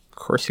 Of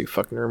course you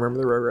fucking remember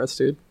the Rugrats,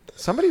 dude.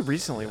 Somebody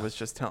recently was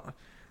just telling.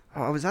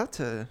 Oh, I was out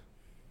to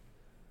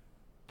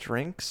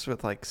drinks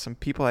with like some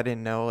people I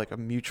didn't know, like a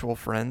mutual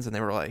friends, and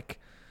they were like,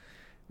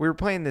 we were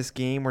playing this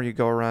game where you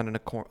go around in a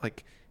corner,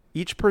 like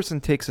each person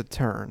takes a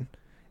turn,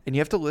 and you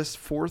have to list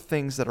 4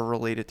 things that are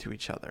related to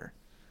each other,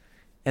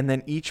 and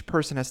then each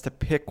person has to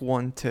pick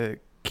one to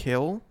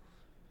kill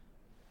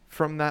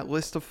from that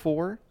list of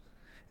 4,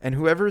 and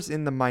whoever's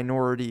in the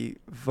minority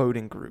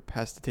voting group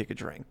has to take a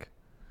drink.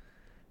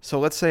 So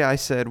let's say I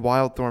said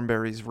Wild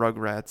Thornberrys,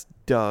 Rugrats,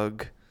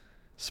 Doug,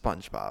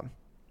 SpongeBob.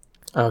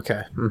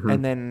 Okay. Mm-hmm.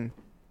 And then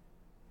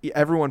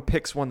everyone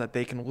picks one that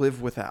they can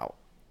live without.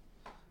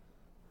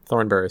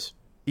 Thornberrys.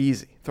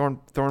 Easy.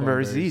 Thornberry's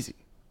Thornberrys. easy.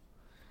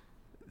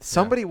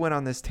 Somebody went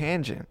on this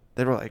tangent.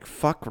 They were like,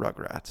 fuck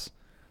Rugrats.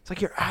 It's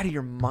like, you're out of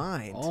your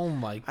mind. Oh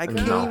my I god.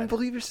 can't No. even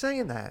believe you're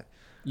saying that.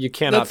 You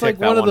cannot That's pick like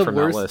that one of the from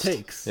worst that list.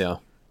 takes. Yeah.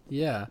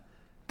 Yeah.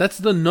 That's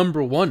the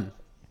number one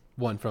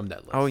from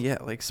that list. Oh, yeah.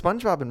 Like,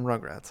 SpongeBob and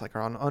Rugrats like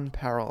are on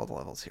unparalleled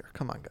levels here.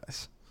 Come on,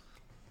 guys.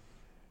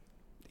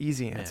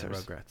 Easy Man,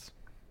 answers. Rugrats.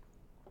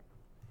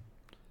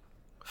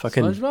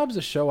 Fucking. SpongeBob's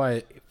a show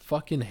I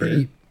fucking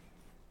hate,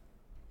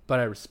 but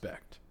I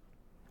respect.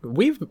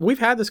 We've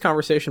had this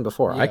conversation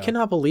before. I Yeah.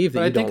 cannot believe that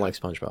But I you don't think- like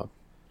SpongeBob.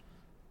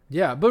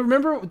 Yeah, but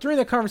remember during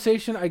that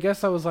conversation, I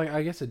guess I was like,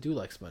 I guess I do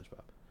like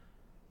SpongeBob.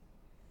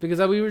 Because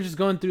we were just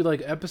going through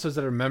like episodes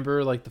that I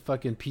remember, like the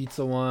fucking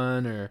pizza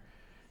one or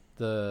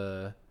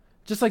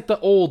just like the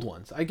old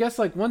ones. I guess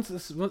like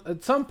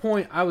at some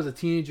point I was a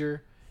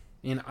teenager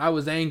and I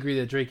was angry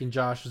that Drake and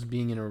Josh was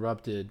being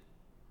interrupted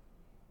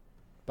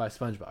by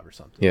SpongeBob or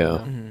something.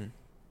 Yeah.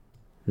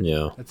 Mm-hmm.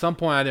 Yeah. At some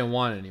point I didn't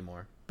want it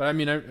anymore. But I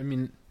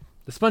mean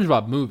the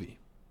SpongeBob movie,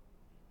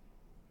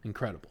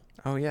 incredible.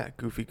 Oh, yeah.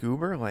 Goofy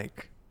Goober.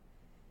 Like,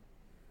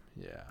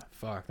 Yeah,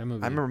 fuck that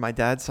movie. I remember my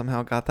dad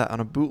somehow got that on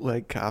a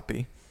bootleg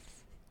copy.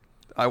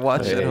 I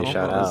watched it Hey, at home.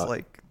 shout I was out.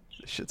 like,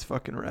 this shit's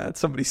fucking rad.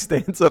 Somebody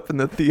stands up in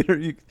the theater.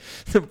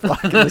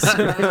 Blocking the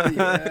screen.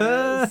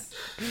 Yes.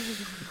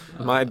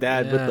 My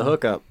dad with the yeah.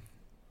 hookup.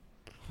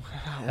 What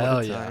Hell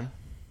a yeah. time.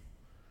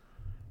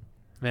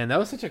 Man, that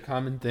was such a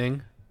common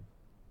thing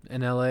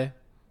in LA.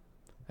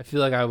 I feel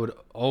like I would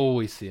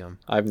always see them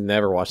I've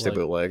never watched like, a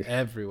bootleg.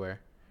 everywhere.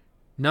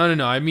 No.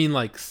 I mean,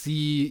 like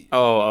see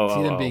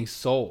Oh, them being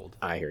sold.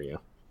 I hear you.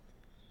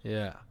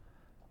 Yeah.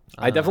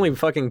 I definitely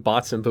fucking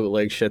bought some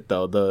bootleg shit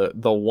though.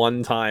 The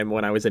one time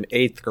when I was in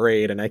 8th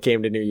grade and I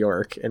came to New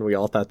York and we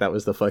all thought that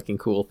was the fucking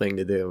cool thing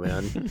to do,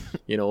 man.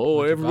 You know, oh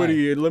What'd you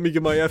everybody, let me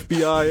get my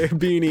FBI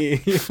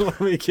beanie. Let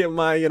me get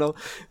my,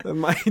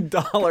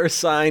 my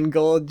 $sign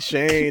gold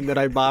chain that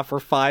I bought for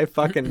 $5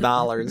 fucking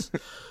dollars.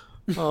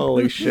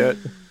 Holy shit.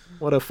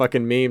 What a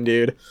fucking meme,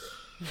 dude.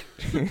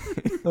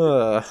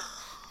 Ugh.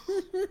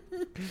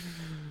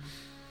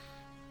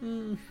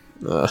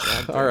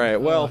 All right,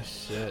 well, Oh,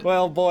 shit.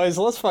 well, boys,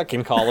 let's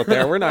fucking call it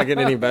there. We're not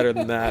getting any better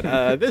than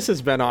that. This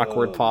has been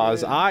Awkward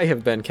Pause. I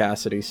have been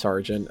Cassidy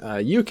Sargent.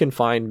 You can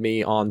find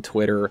me on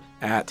Twitter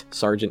at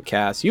Sergeant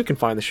Cass. You can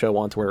find the show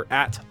on Twitter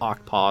at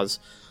Awkpause.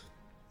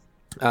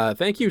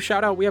 Thank you.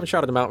 Shout out. We haven't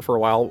shouted them out for a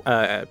while.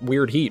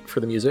 Weird Heat for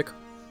the music.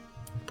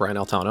 Brian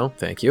Altano.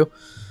 Thank you.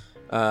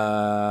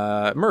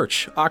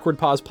 Merch.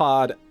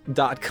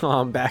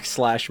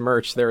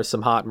 awkwardpausepod.com/merch. There is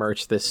some hot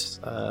merch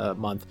this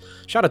month.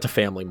 Shout out to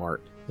Family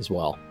Mart as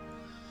well.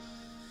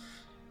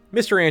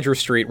 Mr. Andrew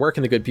Street, where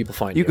can the good people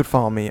find you? You could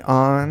follow me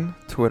on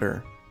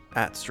Twitter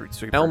at Street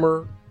Sweeper.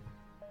 Elmer.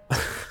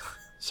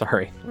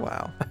 Sorry.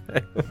 Wow.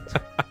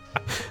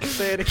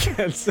 Say it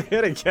again. Say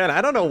it again.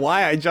 I don't know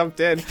why I jumped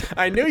in.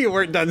 I knew you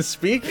weren't done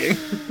speaking.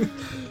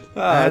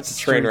 That's a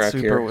train Street wreck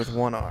Sweeper here. with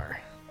one R.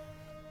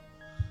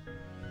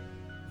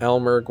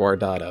 Elmer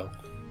Guardado.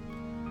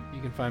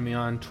 You can find me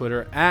on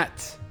Twitter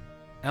at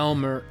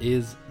Elmer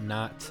is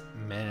not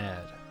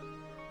mad.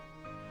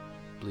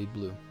 Bleed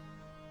blue.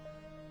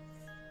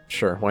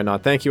 Sure, why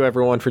not? Thank you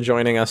everyone for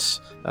joining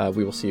us.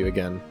 We will see you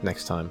again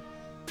next time.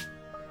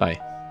 Bye.